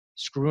just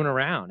screwing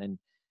around. And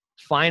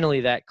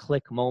finally that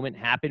click moment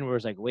happened where I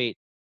was like, wait,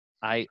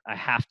 I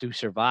have to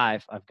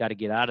survive. I've got to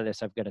get out of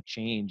this. I've got to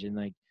change. And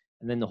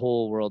then the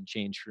whole world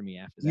changed for me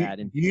after that.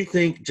 And do you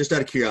think, just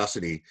out of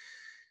curiosity,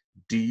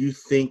 do you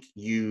think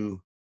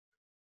you,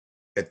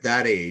 at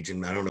that age,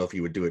 and I don't know if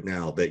you would do it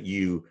now, that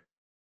you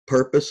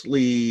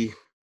purposely,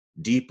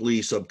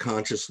 deeply,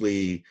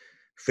 subconsciously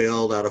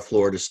failed out of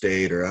Florida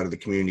State or out of the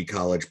community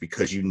college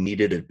because you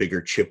needed a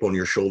bigger chip on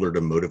your shoulder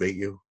to motivate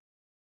you?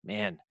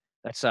 Man,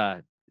 that's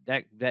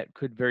that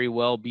could very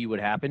well be what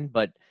happened.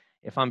 But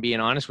if I'm being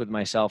honest with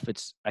myself,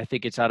 I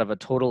think it's out of a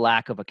total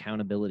lack of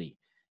accountability.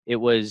 It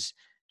was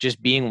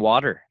just being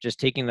water, just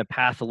taking the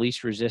path of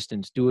least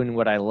resistance, doing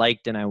what I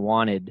liked and I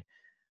wanted,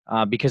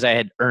 because I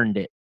had earned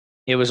it.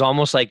 It was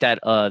almost like that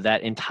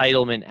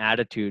entitlement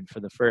attitude for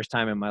the first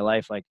time in my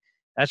life. Like,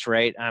 that's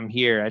right, I'm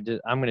here.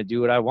 I'm going to do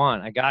what I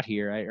want. I got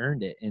here. I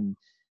earned it. And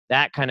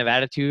that kind of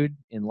attitude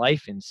in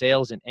life, in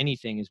sales, and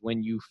anything is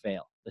when you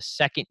fail. The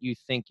second you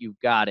think you've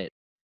got it,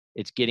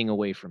 it's getting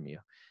away from you.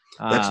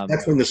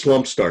 That's when the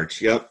slump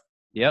starts. Yep.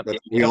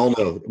 We all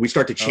know. We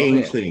start to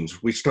change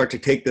things. We start to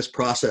take this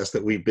process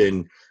that we've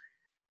been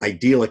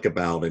idyllic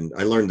about. And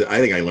I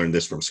think I learned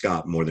this from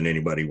Scott more than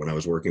anybody when I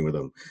was working with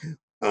him,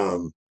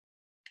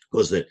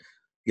 was that,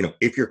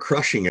 if you're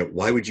crushing it,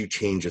 why would you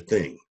change a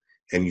thing?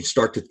 And you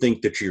start to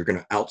think that you're going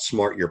to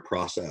outsmart your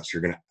process.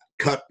 You're going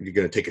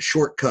to take a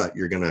shortcut.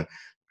 You're going to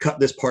cut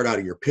this part out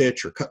of your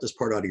pitch or cut this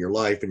part out of your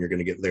life, and you're going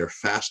to get there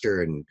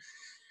faster, and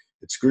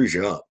it screws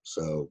you up.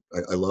 So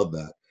I love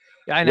that.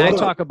 Yeah, and I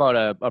talk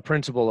about a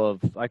principle of,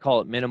 I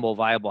call it minimal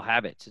viable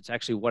habits. It's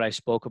actually what I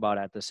spoke about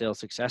at the Sales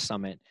Success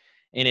Summit,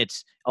 and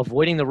it's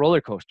avoiding the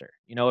roller coaster.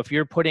 If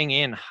you're putting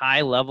in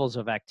high levels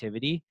of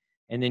activity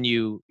and then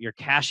you're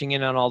cashing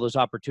in on all those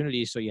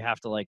opportunities, so you have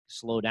to like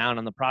slow down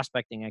on the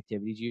prospecting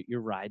activities,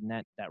 you're riding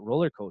that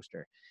roller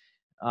coaster.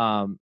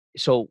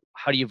 So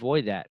how do you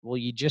avoid that? Well,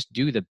 you just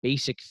do the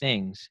basic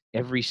things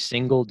every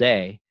single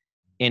day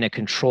in a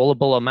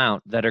controllable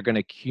amount that are going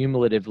to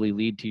cumulatively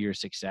lead to your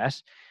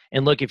success.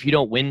 And look, if you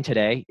don't win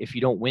today, if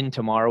you don't win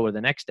tomorrow or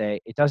the next day,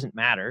 it doesn't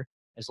matter.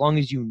 As long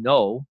as you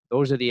know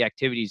those are the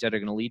activities that are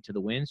going to lead to the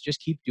wins,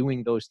 just keep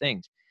doing those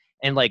things.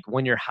 And like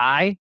when you're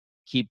high,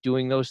 keep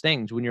doing those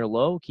things. When you're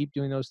low, keep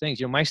doing those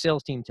things. My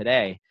sales team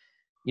today,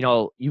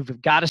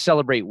 you've got to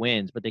celebrate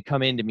wins, but they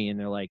come into me and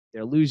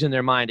they're losing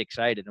their mind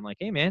excited. I'm like,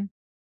 hey man,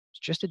 it's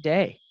just a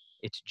day.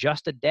 It's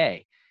just a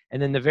day.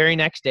 And then the very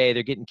next day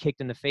they're getting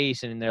kicked in the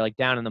face and they're like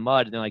down in the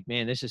mud and they're like,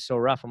 man, this is so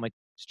rough. I'm like,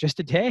 it's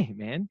just a day,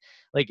 man.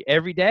 Like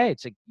every day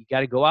it's like, you got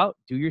to go out,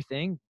 do your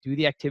thing, do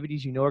the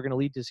activities you know are going to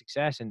lead to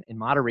success, and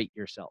moderate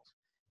yourself,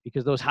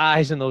 because those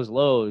highs and those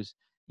lows,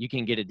 you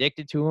can get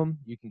addicted to them.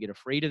 You can get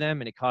afraid of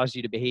them, and it causes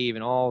you to behave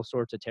in all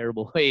sorts of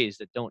terrible ways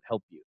that don't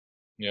help you.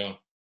 Yeah.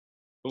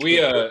 But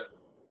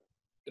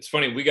it's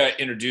funny. We got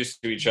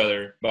introduced to each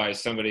other by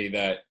somebody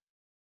that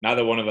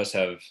neither one of us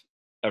have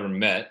ever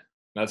met.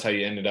 That's how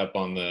you ended up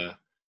on the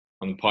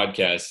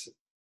podcast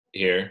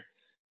here.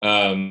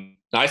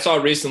 I saw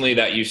recently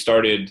that you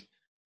started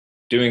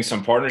doing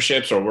some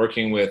partnerships or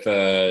working with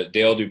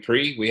Dale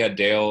Dupree. We had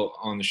Dale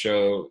on the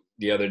show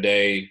the other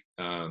day.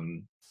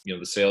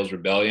 The Sales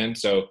Rebellion.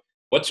 So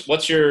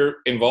what's your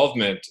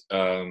involvement?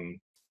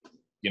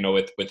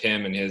 With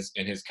him and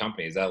his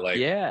company. Is that like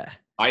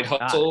side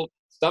hustle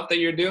stuff that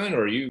you're doing,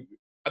 or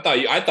I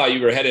thought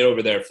you were headed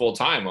over there full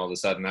time all of a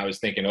sudden. I was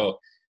thinking, oh,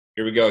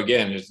 here we go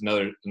again. There's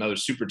another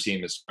super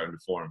team is starting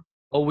to form.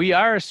 Well, we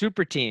are a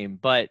super team,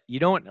 but you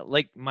don't,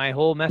 like my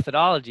whole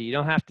methodology, you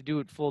don't have to do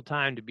it full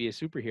time to be a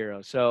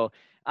superhero. So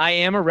I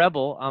am a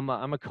rebel. I'm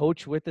a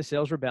coach with the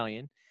Sales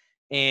Rebellion,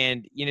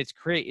 and it's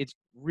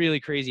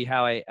really crazy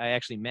how I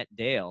actually met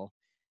Dale.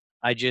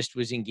 I just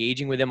was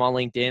engaging with him on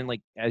LinkedIn.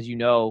 Like, as you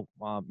know,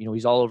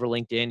 he's all over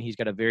LinkedIn. He's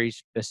got a very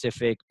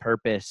specific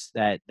purpose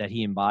that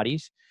he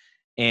embodies.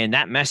 And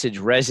that message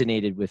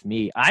resonated with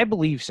me. I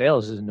believe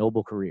sales is a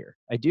noble career.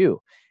 I do.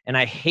 And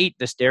I hate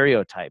the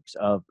stereotypes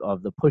of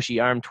the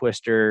pushy arm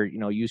twister,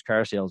 used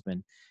car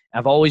salesman.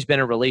 I've always been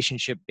a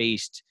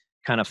relationship-based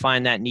kind of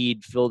find that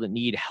need, fill the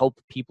need, help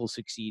people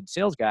succeed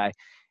sales guy.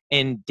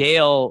 And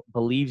Dale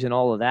believes in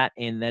all of that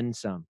and then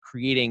some,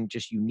 creating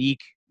just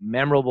unique,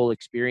 memorable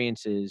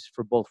experiences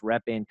for both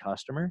rep and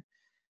customer.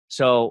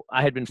 So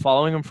I had been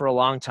following him for a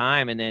long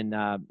time. And then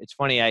it's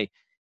funny,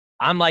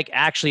 I'm like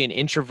actually an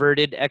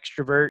introverted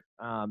extrovert.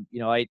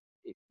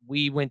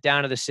 We went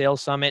down to the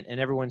sales summit and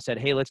everyone said,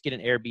 "Hey, let's get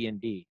an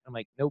Airbnb." I'm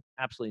like, "Nope,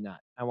 absolutely not.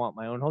 I want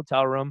my own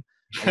hotel room.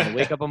 I want to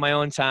wake up on my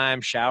own time,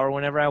 shower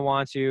whenever I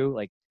want to,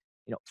 like,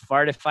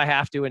 fart if I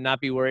have to and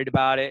not be worried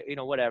about it,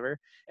 whatever."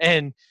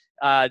 And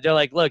they're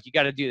like, "Look, you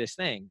got to do this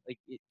thing. Like,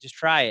 just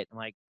try it." I'm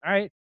like, "All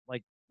right,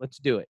 like, let's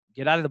do it.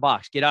 Get out of the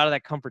box. Get out of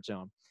that comfort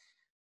zone."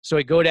 So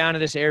I go down to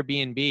this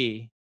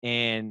Airbnb,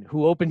 and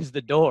who opens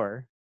the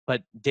door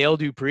but Dale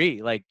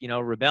Dupree, like,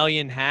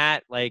 rebellion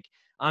hat, like,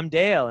 "I'm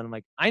Dale." And I'm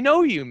like, "I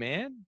know you,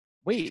 man.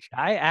 Wait,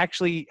 I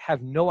actually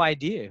have no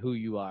idea who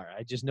you are.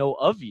 I just know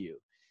of you."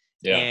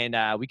 Yeah.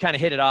 And we kind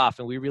of hit it off,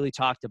 and we really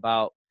talked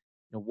about,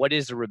 what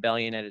is a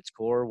rebellion at its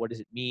core? What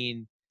does it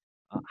mean?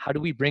 How do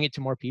we bring it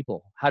to more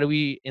people? How do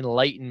we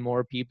enlighten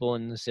more people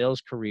in the sales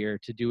career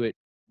to do it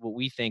what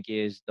we think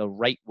is the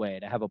right way,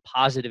 to have a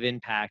positive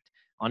impact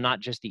on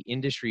not just the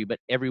industry, but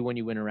everyone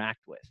you interact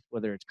with,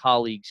 whether it's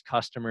colleagues,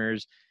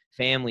 customers,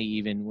 family,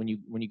 even when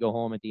you go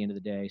home at the end of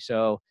the day.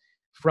 So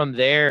from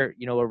there,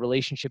 a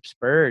relationship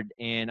spurred,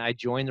 and I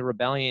joined the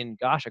rebellion,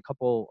 gosh, a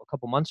couple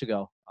months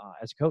ago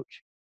as a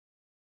coach.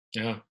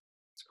 Yeah,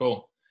 it's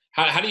cool.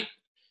 How do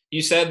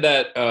you said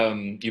that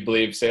you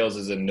believe sales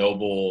is a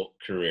noble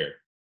career.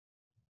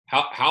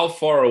 How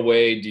far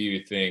away do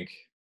you think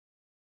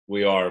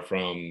we are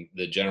from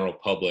the general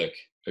public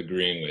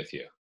agreeing with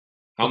you?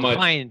 How much?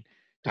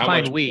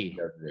 Define we,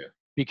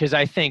 because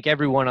I think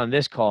everyone on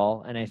this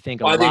call, and I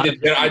think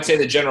I'd say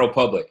the general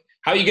public.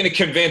 How are you going to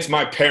convince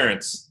my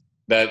parents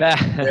that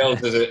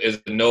sales is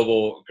a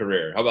noble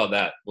career? How about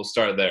that? We'll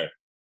start there.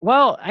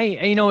 Well,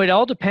 it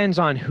all depends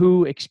on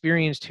who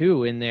experienced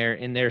who in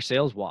their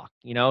sales walk,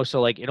 so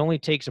like it only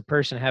takes a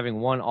person having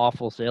one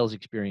awful sales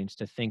experience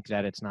to think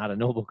that it's not a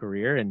noble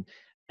career. And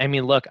I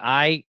mean, look,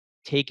 I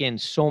take in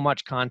so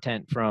much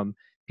content from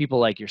people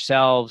like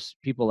yourselves,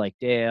 people like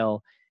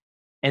Dale,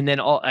 and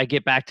then I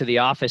get back to the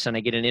office and I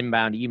get an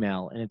inbound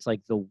email, and it's like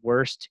the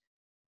worst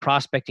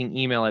prospecting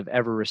email I've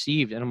ever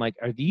received. And I'm like,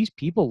 are these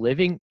people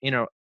living in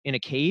a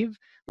cave?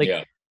 Like,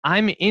 yeah.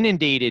 I'm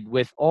inundated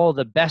with all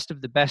the best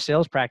of the best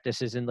sales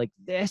practices, and like,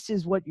 this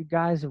is what you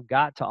guys have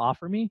got to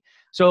offer me.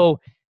 So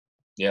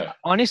yeah,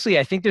 honestly,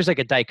 I think there's like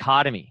a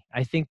dichotomy.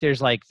 I think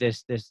there's like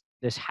this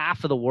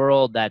half of the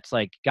world that's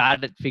like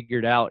got it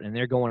figured out, and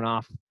they're going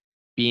off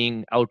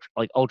being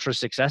ultra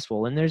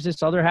successful. And there's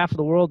this other half of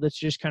the world that's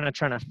just kind of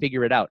trying to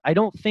figure it out. I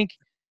don't think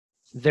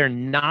they're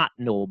not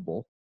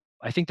noble.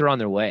 I think they're on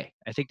their way.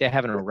 I think they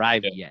haven't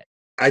arrived yet.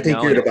 I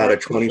think you're at about a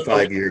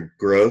 25-year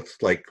growth.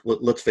 Like,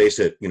 let's face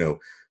it,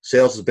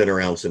 sales has been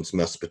around since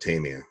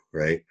Mesopotamia,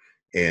 right?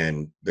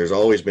 And there's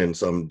always been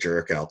some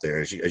jerk out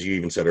there. As you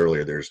even said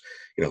earlier, there's,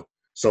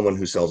 someone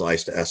who sells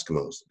ice to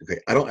Eskimos. Okay,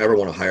 I don't ever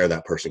want to hire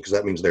that person because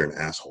that means they're an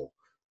asshole,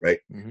 right?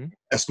 Mm-hmm.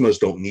 Eskimos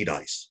don't need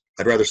ice.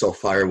 I'd rather sell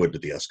firewood to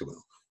the Eskimo,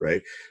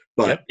 right?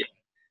 But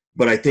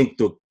I think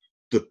the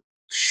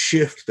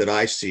shift that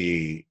I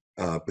see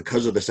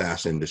because of the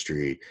SaaS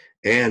industry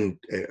and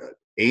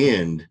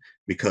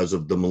because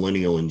of the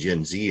millennial and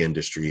Gen Z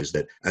industry is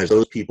that as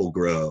those people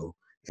grow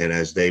and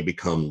as they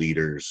become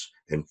leaders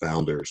and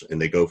founders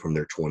and they go from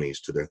their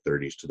 20s to their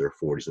 30s to their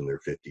 40s and their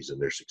 50s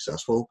and they're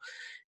successful,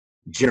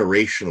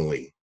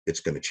 generationally, it's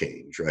going to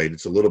change, right?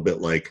 It's a little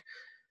bit like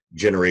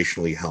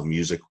generationally how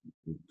music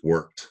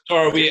worked. So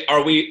are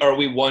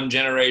we one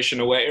generation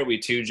away? Are we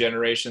 2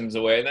 generations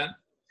away then?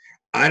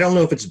 I don't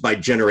know if it's by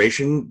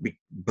generation,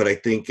 but I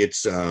think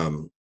it's, I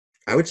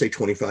would say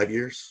 25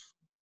 years.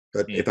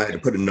 But if I had to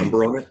put a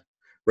number on it,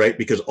 right?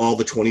 Because all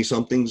the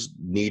 20-somethings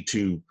need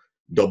to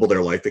double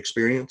their life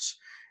experience.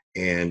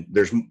 And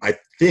I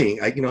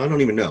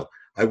don't even know.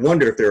 I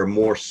wonder if there are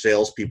more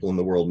salespeople in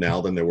the world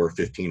now than there were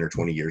 15 or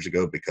 20 years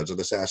ago because of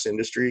the SaaS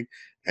industry.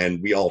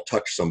 And we all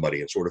touch somebody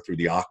and sort of through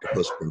the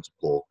octopus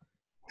principle,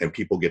 and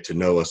people get to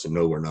know us and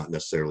know we're not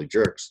necessarily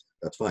jerks.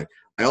 That's fine.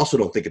 I also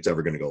don't think it's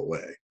ever going to go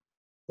away.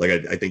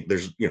 Like, I think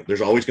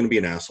there's always going to be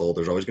an asshole.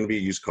 There's always going to be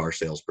a used car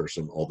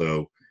salesperson,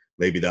 although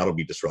maybe that'll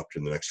be disrupted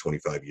in the next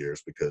 25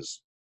 years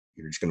because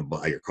you're just going to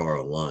buy your car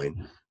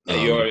online.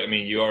 Yeah,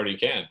 you already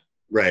can.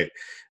 Right.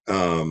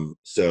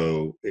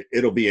 So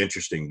it'll be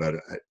interesting, but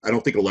I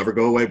don't think it'll ever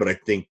go away, but I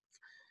think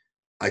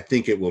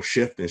it will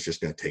shift, and it's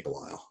just going to take a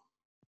while.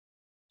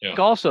 Yeah.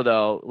 Also,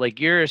 though, like,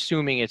 you're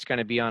assuming it's going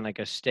to be on like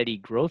a steady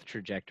growth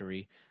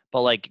trajectory,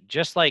 but like,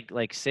 just like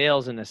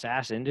sales in the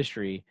SaaS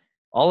industry,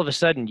 all of a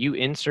sudden you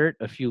insert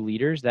a few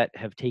leaders that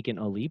have taken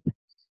a leap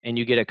and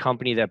you get a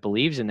company that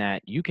believes in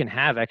that, you can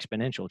have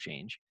exponential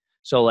change.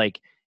 So like,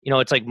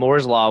 it's like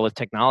Moore's law with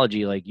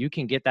technology. Like, you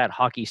can get that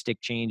hockey stick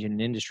change in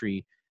an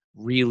industry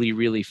really,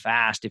 really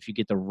fast if you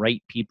get the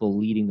right people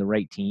leading the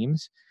right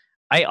teams.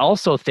 I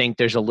also think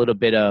there's a little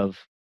bit of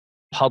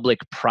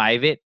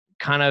public-private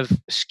kind of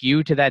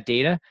skew to that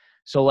data.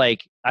 So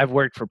like I've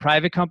worked for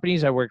private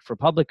companies, I worked for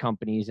public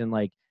companies, and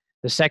like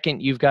the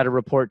second you've got to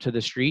report to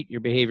the street,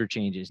 your behavior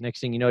changes.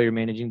 Next thing you know, you're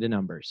managing the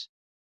numbers.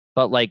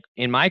 But like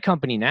in my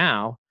company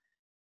now,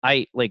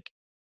 I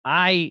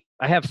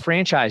have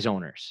franchise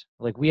owners.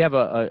 Like we have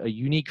a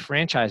unique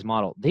franchise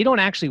model. They don't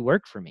actually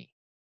work for me.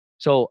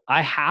 So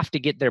I have to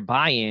get their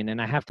buy-in,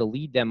 and I have to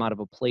lead them out of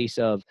a place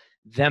of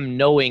them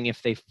knowing if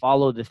they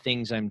follow the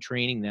things I'm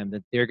training them,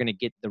 that they're going to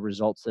get the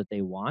results that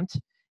they want.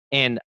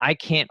 And I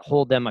can't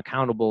hold them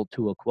accountable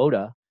to a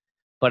quota,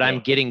 but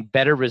I'm getting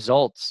better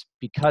results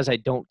because I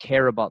don't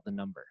care about the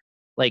number.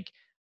 Like,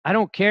 I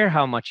don't care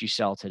how much you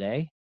sell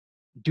today.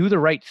 Do the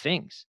right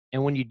things.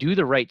 And when you do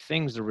the right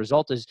things, the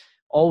result is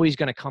always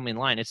going to come in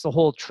line. It's the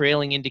whole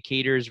trailing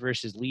indicators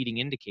versus leading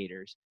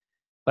indicators.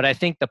 But I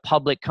think the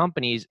public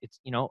companies, it's,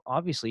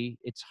 obviously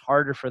it's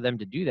harder for them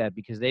to do that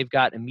because they've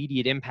got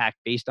immediate impact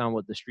based on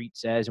what the street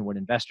says and what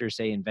investors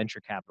say and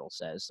venture capital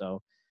says.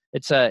 So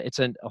it's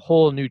a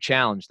whole new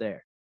challenge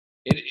there.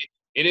 It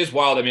is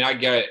wild. I mean, I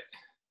get,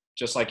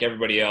 just like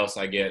everybody else,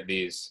 I get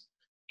these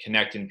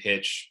connect and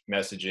pitch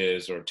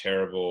messages or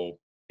terrible,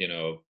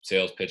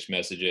 sales pitch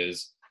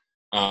messages.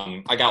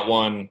 I got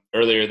one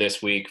earlier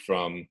this week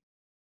from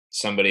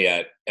somebody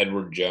at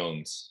Edward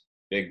Jones,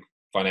 big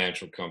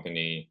financial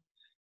company,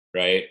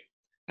 right?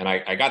 And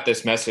I got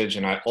this message,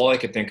 and all I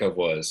could think of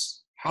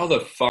was, how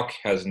the fuck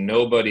has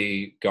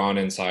nobody gone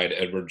inside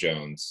Edward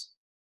Jones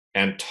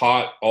and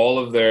taught all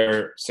of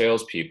their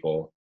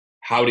salespeople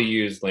how to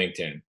use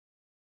LinkedIn?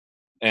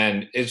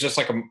 And it's just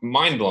like a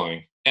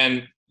mind-blowing.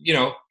 And,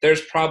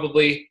 there's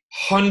probably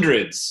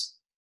hundreds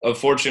of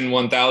Fortune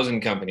 1000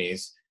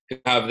 companies who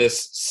have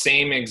this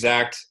same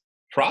exact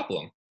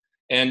problem.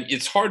 And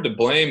it's hard to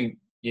blame,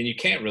 and you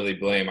can't really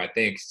blame, I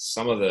think,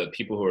 some of the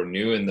people who are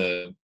new in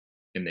the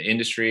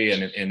industry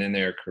and in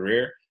their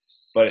career.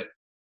 But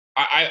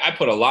I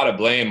put a lot of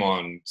blame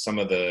on some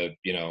of the,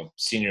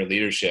 senior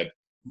leadership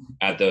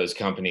at those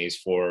companies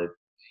for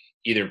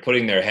either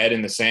putting their head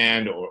in the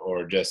sand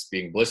or just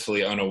being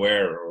blissfully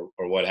unaware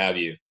or what have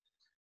you.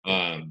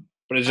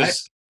 But it's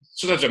just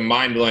such a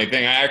mind-blowing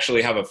thing. I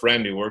actually have a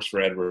friend who works for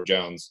Edward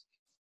Jones,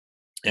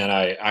 and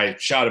I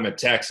shot him a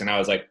text, and I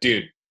was like,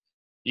 dude,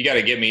 you got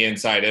to get me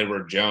inside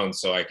Edward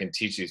Jones so I can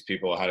teach these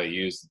people how to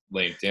use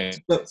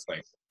LinkedIn.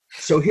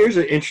 So here's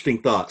an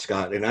interesting thought,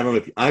 Scott, and I don't know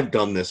if I've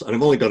done this, and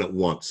I've only done it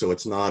once, so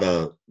it's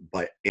not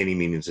by any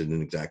means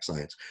an exact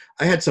science.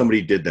 I had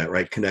somebody did that,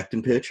 right? Connect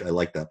and pitch. I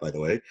like that, by the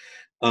way.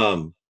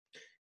 I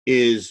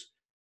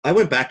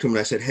went back to him and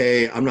I said,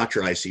 hey, I'm not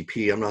your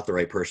ICP. I'm not the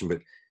right person, but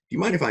do you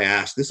mind if I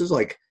ask? This is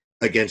like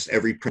against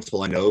every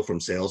principle I know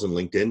from sales and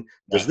LinkedIn.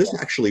 Does this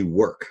actually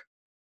work?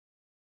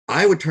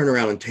 I would turn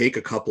around and take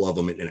a couple of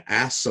them and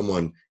ask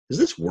someone, is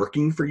this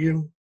working for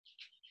you?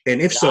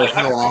 And if so,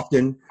 how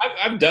often?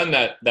 I've done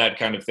that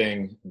kind of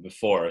thing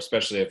before,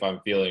 especially if I'm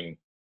feeling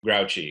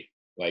grouchy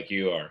like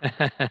you are.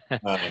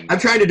 I'm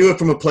trying to do it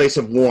from a place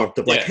of warmth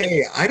of like,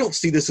 hey, I don't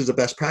see this as a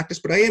best practice,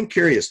 but I am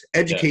curious.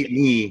 Educate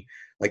me.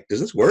 Like,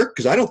 does this work?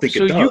 Because I don't think it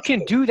does. So you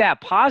can do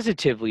that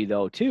positively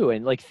though, too.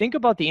 And like, think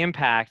about the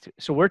impact.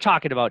 So we're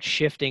talking about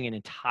shifting an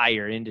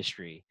entire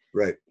industry.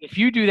 Right. If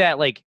you do that,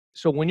 like,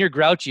 so when you're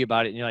grouchy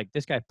about it and you're like,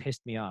 this guy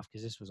pissed me off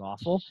because this was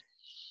awful.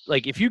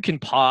 Like, if you can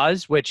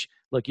pause, which,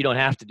 look, you don't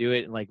have to do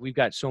it. And like, we've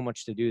got so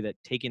much to do that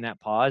taking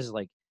that pause,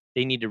 like,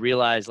 they need to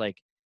realize, like,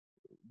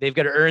 they've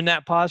got to earn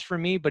that pause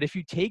from me. But if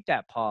you take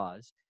that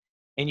pause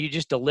and you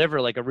just deliver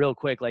like a real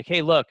quick, like,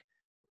 hey, look,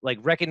 like,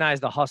 recognize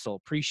the hustle,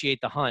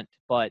 appreciate the hunt,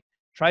 but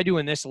try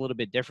doing this a little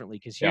bit differently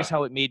because here's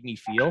how it made me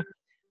feel.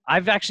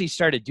 I've actually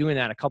started doing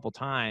that a couple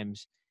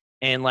times.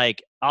 And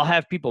like, I'll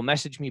have people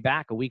message me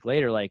back a week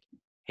later, like,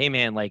 hey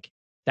man, like,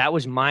 that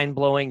was mind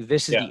blowing.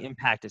 This is the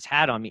impact it's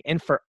had on me.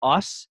 And for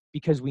us,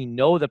 because we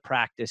know the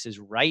practice is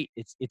right,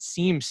 it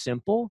seems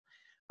simple,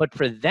 but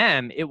for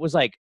them, it was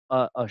like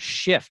a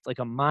shift, like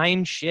a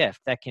mind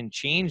shift that can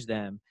change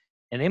them.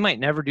 And they might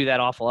never do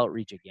that awful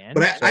outreach again.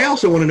 But I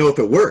also want to know if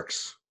it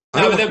works.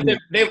 No,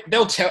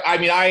 they'll tell. I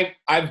mean,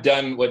 I've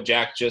done what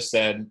Jack just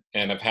said,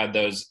 and I've had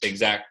those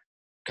exact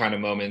kind of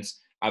moments.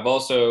 I've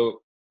also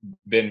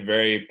been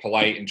very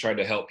polite and tried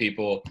to help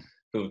people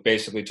who've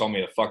basically told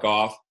me to fuck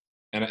off.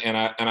 And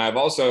I've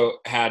also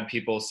had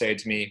people say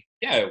to me,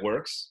 yeah, it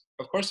works.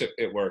 Of course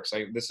it works.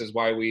 Like, this is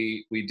why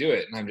we do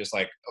it. And I'm just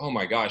like, oh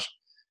my gosh.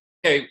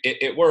 Okay,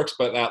 it works,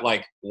 but at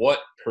like what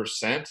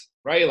percent,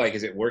 right? Like,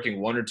 is it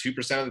working 1 or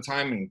 2% of the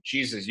time? And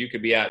Jesus, you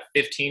could be at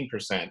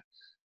 15%.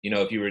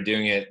 If you were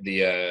doing it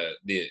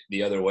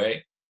the other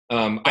way.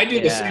 I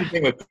do the same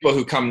thing with people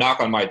who come knock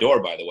on my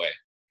door, by the way.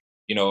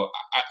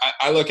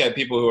 I look at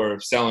people who are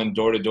selling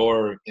door to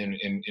door in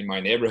my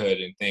neighborhood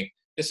and think,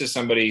 this is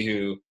somebody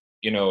who,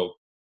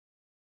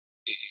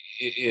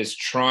 is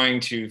trying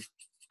to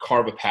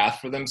carve a path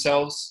for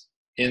themselves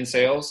in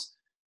sales.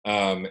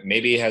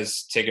 Maybe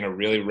has taken a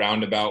really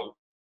roundabout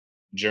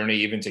journey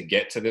even to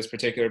get to this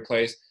particular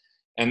place.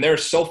 And they're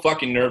so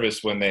fucking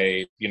nervous when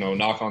they,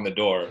 knock on the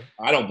door.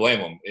 I don't blame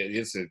them.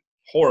 It's a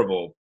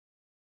horrible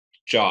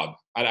job.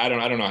 I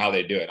don't know how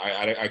they do it.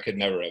 I could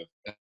never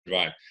have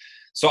survived.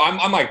 So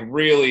I'm like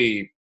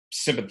really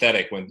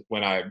sympathetic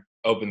when I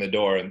open the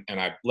door and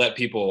I let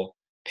people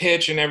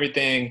pitch and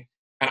everything.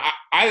 And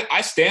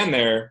I stand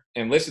there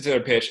and listen to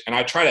their pitch and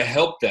I try to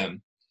help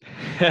them.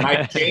 And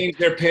I change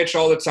their pitch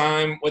all the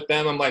time with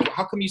them. I'm like,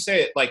 how come you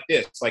say it like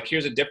this? Like,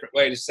 here's a different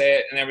way to say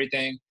it and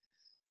everything.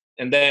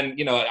 And then,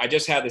 I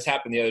just had this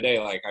happen the other day.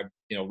 Like I,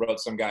 wrote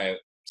some guy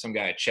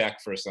a check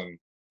for some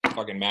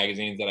fucking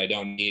magazines that I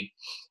don't need,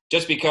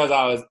 just because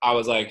I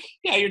was like,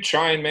 yeah, you're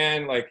trying,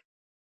 man. Like,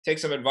 take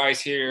some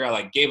advice here. I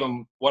like gave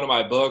him one of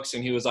my books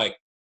and he was like,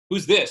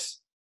 who's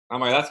this?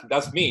 I'm like,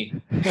 that's me.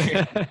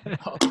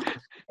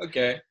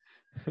 Okay.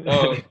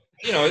 So,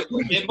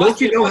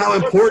 don't you know how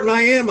important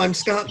I am? I'm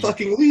Scott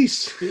fucking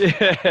Leese.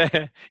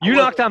 Yeah. You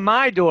knocked on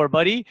my door,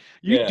 buddy.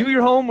 You do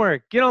your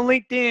homework. Get on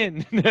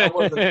LinkedIn. that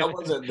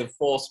wasn't the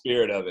full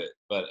spirit of it,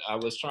 but I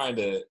was trying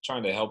to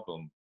help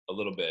them a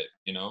little bit,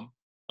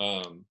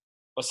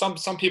 But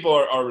some people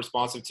are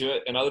responsive to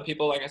it, and other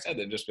people, like I said,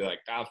 they just be like,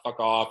 fuck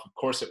off. Of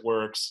course it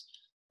works,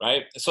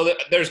 right? So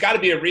there's got to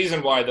be a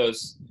reason why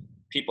those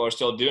people are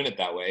still doing it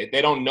that way.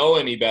 They don't know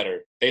any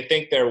better. They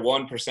think their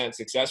 1%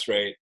 success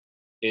rate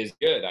is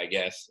good, I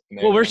guess.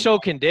 Well, we're so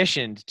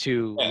conditioned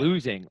to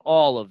losing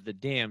all of the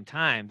damn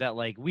time that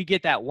like we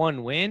get that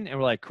one win and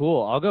we're like,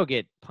 cool, I'll go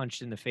get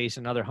punched in the face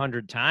another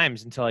 100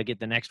 times until I get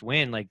the next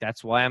win. Like,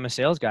 that's why I'm a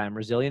sales guy. I'm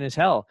resilient as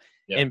hell.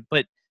 Yeah.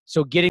 But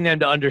so getting them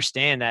to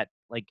understand that,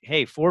 like,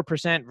 hey,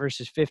 4%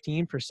 versus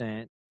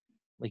 15%,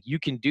 like, you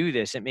can do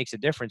this. It makes a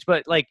difference.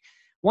 But like,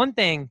 one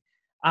thing,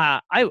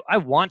 I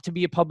want to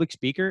be a public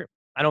speaker.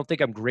 I don't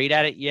think I'm great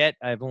at it yet.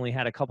 I've only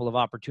had a couple of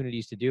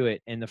opportunities to do it.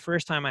 And the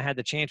first time I had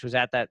the chance was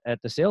at the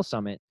sales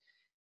summit.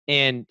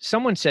 And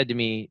someone said to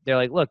me, they're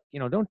like, look,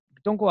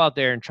 don't go out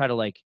there and try to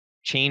like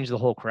change the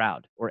whole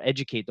crowd or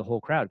educate the whole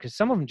crowd, because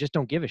some of them just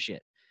don't give a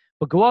shit.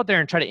 But go out there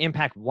and try to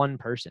impact one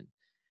person.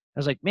 I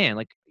was like, man,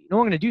 like, I'm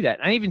going to do that.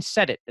 And I even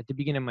said it at the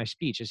beginning of my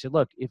speech. I said,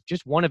 look, if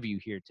just one of you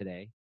here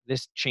today,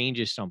 this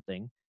changes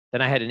something,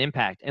 then I had an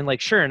impact. And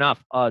like, sure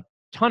enough, a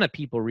ton of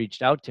people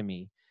reached out to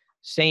me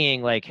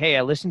saying like, hey,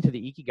 I listened to the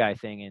Ikigai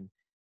thing and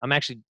I'm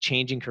actually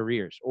changing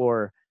careers,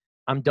 or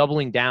I'm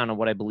doubling down on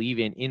what I believe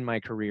in my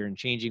career and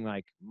changing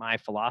like my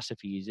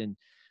philosophies. And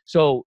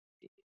so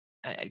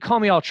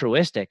call me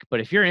altruistic, but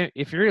if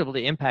you're able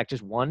to impact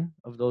just one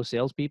of those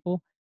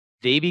salespeople,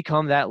 they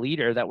become that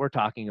leader that we're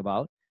talking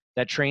about,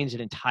 that trains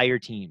an entire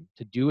team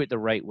to do it the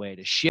right way,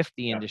 to shift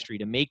the industry,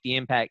 to make the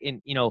impact. And,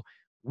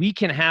 we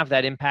can have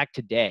that impact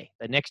today.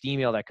 The next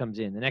email that comes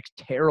in, the next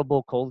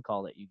terrible cold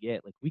call that you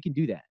get, like, we can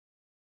do that.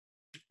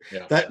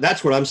 Yeah.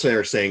 That's what I'm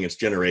saying. It's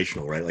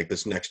generational, right? Like,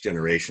 this next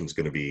generation is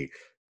going to be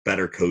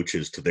better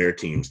coaches to their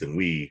teams than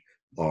we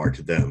are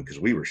to them, because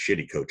we were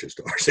shitty coaches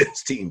to our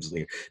sales teams.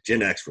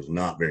 Gen X was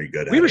not very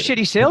good at it. We were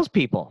shitty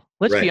salespeople.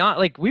 Let's be honest.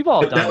 Like, we've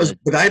all done it.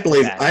 But I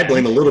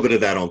blame a little bit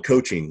of that on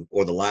coaching,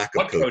 or the lack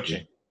of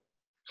coaching.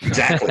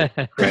 Exactly.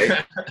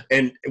 Right.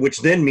 And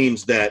which then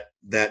means that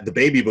the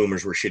baby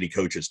boomers were shitty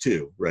coaches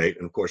too. Right.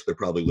 And of course they're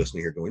probably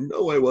listening here going,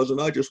 no, I wasn't.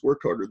 I just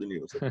worked harder than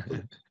you. Like,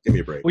 give me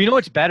a break. Well,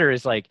 what's better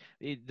is like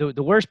the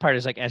worst part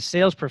is like, as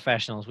sales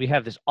professionals, we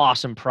have this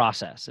awesome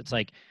process. It's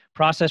like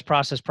process.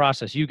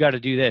 You got to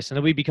do this. And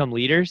then we become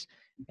leaders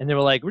and they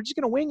were like, we're just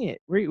going to wing it.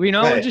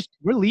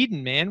 We're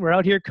leading, man. We're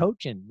out here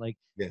coaching. Like,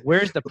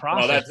 where's the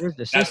process? Where's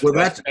the system?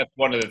 That's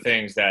one of the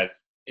things that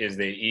is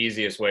the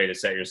easiest way to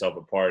set yourself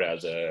apart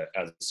as a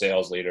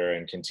sales leader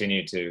and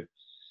continue to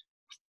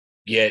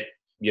get,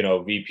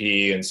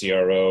 VP and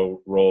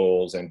CRO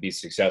roles and be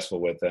successful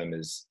with them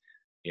is,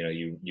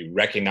 you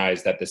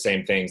recognize that the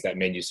same things that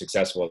made you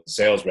successful as a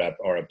sales rep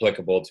are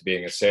applicable to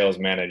being a sales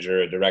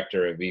manager, a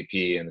director, a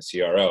VP, and a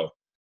CRO,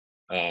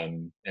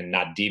 and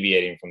not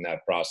deviating from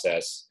that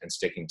process and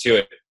sticking to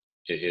it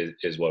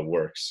is what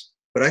works.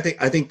 But I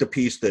think the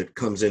piece that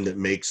comes in that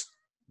makes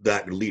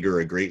that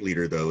leader a great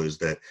leader, though, is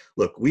that,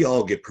 look, we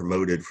all get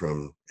promoted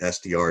from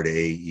SDR to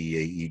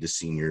AE to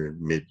senior,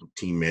 mid,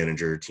 team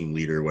manager, team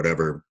leader,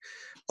 whatever.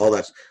 All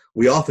that's,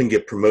 we often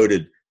get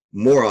promoted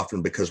more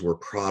often because we're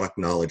product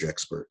knowledge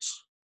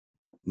experts.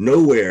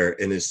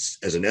 Nowhere as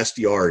an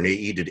SDR and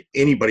AE did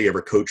anybody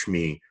ever coach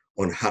me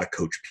on how to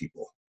coach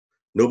people.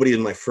 Nobody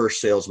in my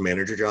first sales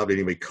manager job did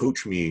anybody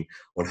coach me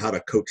on how to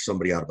coach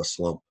somebody out of a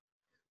slump.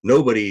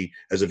 Nobody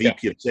as a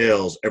VP of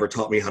sales ever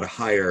taught me how to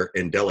hire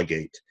and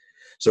delegate.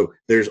 So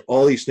there's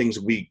all these things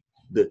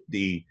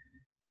the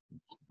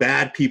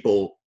bad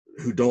people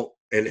who don't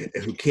and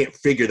who can't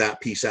figure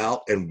that piece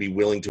out and be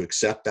willing to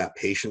accept that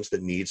patience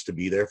that needs to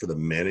be there for the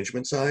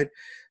management side.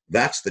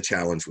 That's the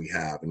challenge we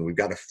have, and we've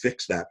got to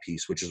fix that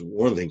piece, which is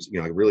one of the things,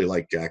 I really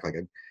like, Jack. Like,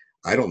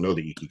 I don't know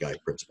the Ikigai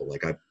principle.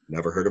 Like, I've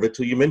never heard of it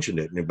till you mentioned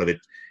it, but it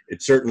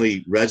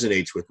certainly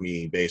resonates with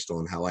me based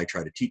on how I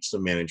try to teach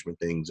some management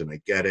things, and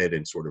I get it,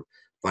 and sort of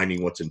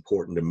finding what's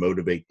important to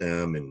motivate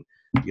them, and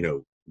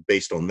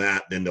based on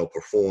that, then they'll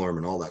perform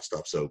and all that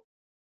stuff. So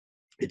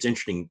it's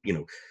interesting,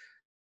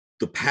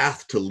 the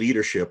path to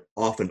leadership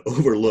often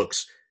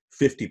overlooks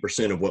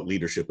 50% of what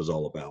leadership is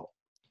all about.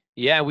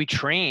 Yeah, we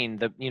train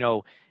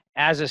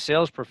as a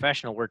sales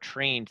professional, we're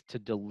trained to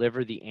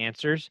deliver the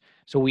answers.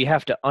 So we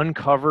have to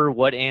uncover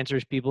what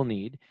answers people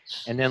need.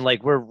 And then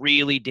like, we're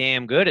really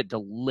damn good at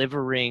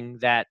delivering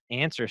that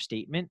answer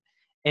statement.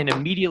 And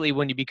immediately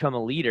when you become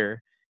a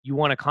leader, you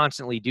want to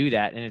constantly do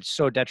that. And it's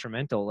so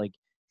detrimental. Like,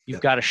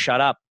 you've got to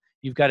shut up.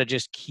 You've got to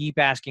just keep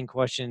asking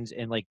questions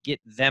and like get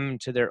them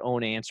to their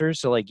own answers.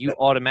 So like, you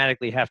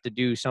automatically have to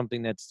do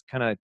something that's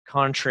kind of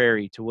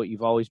contrary to what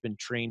you've always been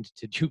trained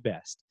to do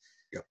best.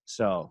 Yep.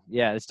 So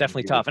yeah, it's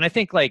definitely tough. And I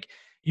think like,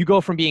 you go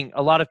from being,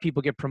 a lot of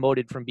people get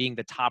promoted from being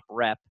the top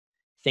rep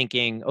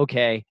thinking,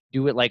 okay,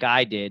 do it like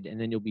I did, and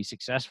then you'll be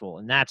successful.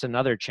 And that's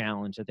another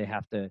challenge that they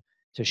have to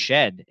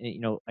shed. You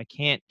know, I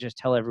can't just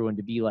tell everyone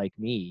to be like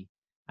me.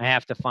 I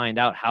have to find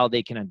out how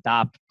they can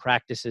adopt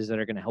practices that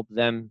are going to help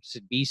them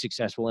be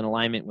successful in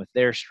alignment with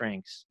their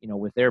strengths, you know,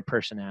 with their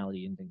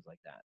personality and things like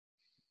that.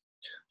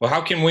 Well,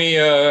 how can we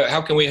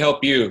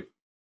help you,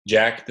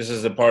 Jack? This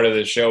is the part of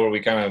the show where we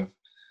kind of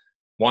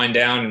wind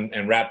down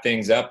and wrap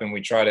things up, and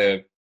we try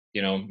to,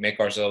 you know, make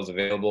ourselves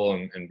available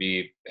and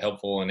be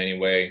helpful in any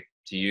way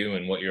to you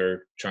and what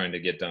you're trying to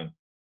get done.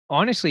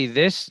 Honestly,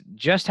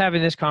 just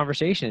having this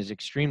conversation is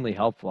extremely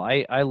helpful.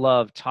 I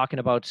love talking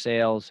about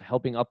sales,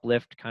 helping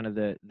uplift kind of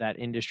that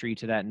industry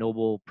to that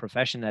noble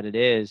profession that it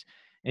is.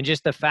 And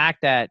just the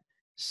fact that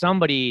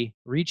somebody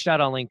reached out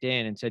on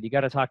LinkedIn and said, you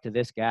got to talk to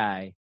this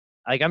guy.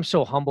 Like, I'm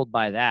so humbled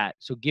by that.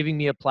 So giving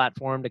me a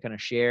platform to kind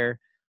of share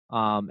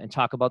and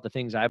talk about the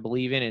things I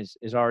believe in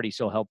is already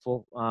so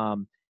helpful.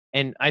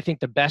 And I think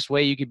the best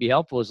way you could be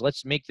helpful is,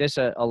 let's make this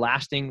a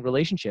lasting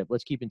relationship.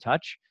 Let's keep in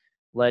touch.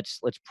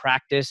 Let's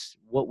practice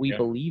what we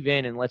believe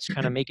in, and let's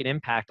kind of make an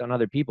impact on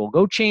other people.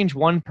 Go change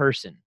one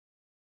person.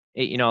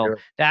 You know,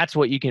 that's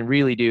what you can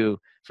really do.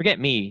 Forget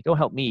me. Don't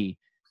help me.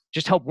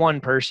 Just help one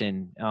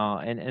person.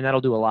 And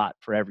that'll do a lot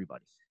for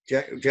everybody.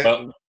 Jack,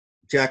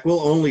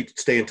 we'll only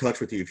stay in touch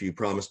with you if you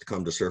promise to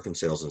come to Surf and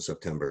Sales in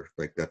September.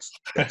 Like it's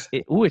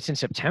in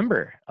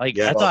September. Like,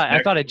 I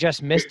thought I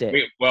just missed it.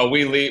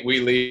 We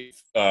leave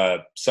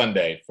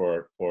Sunday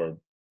for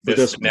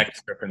this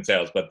next Surf and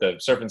Sales, but the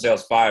Surf and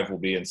Sales 5 will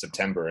be in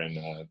September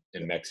in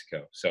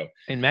Mexico. So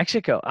in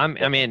Mexico,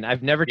 I mean,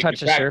 I've never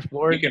touched a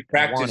surfboard. You can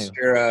practice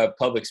your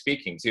public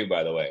speaking too,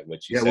 by the way.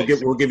 Which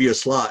we'll give you a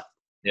slot.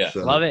 Yeah,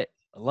 so. Love it.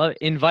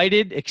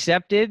 Invited,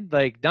 accepted,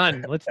 like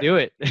done. Let's do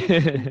it.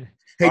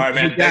 Hey, all right,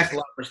 man. Thanks a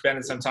lot for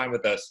spending some time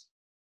with us.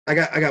 I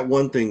got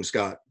one thing,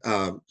 Scott.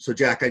 So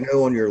Jack, I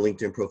know on your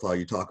LinkedIn profile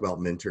you talk about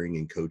mentoring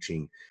and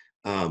coaching.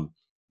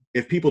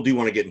 If people do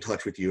want to get in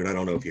touch with you, and I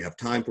don't know if you have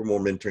time for more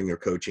mentoring or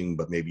coaching,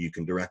 but maybe you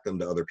can direct them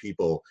to other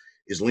people.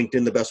 Is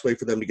LinkedIn the best way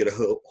for them to get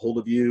a hold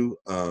of you?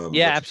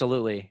 Yeah,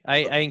 absolutely.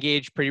 I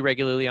engage pretty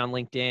regularly on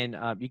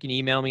LinkedIn. You can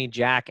email me,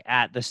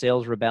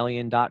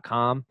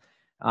 jack@thesalesrebellion.com.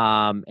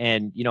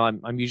 And you know,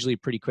 I'm usually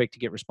pretty quick to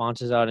get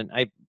responses out, and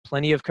I have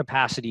plenty of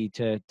capacity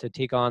to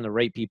take on the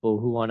right people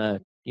who want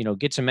to, you know,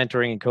 get some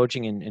mentoring and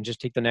coaching and just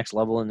take the next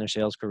level in their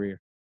sales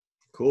career.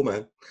 Cool,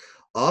 man.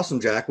 Awesome,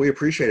 Jack. We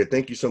appreciate it.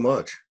 Thank you so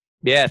much.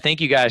 Yeah. Thank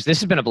you guys. This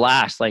has been a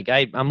blast. Like,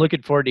 I'm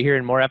looking forward to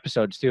hearing more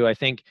episodes too. I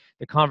think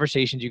the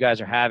conversations you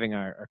guys are having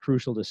are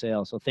crucial to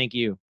sales. So thank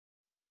you.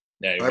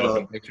 Yeah. You're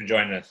welcome. Thanks for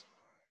joining us.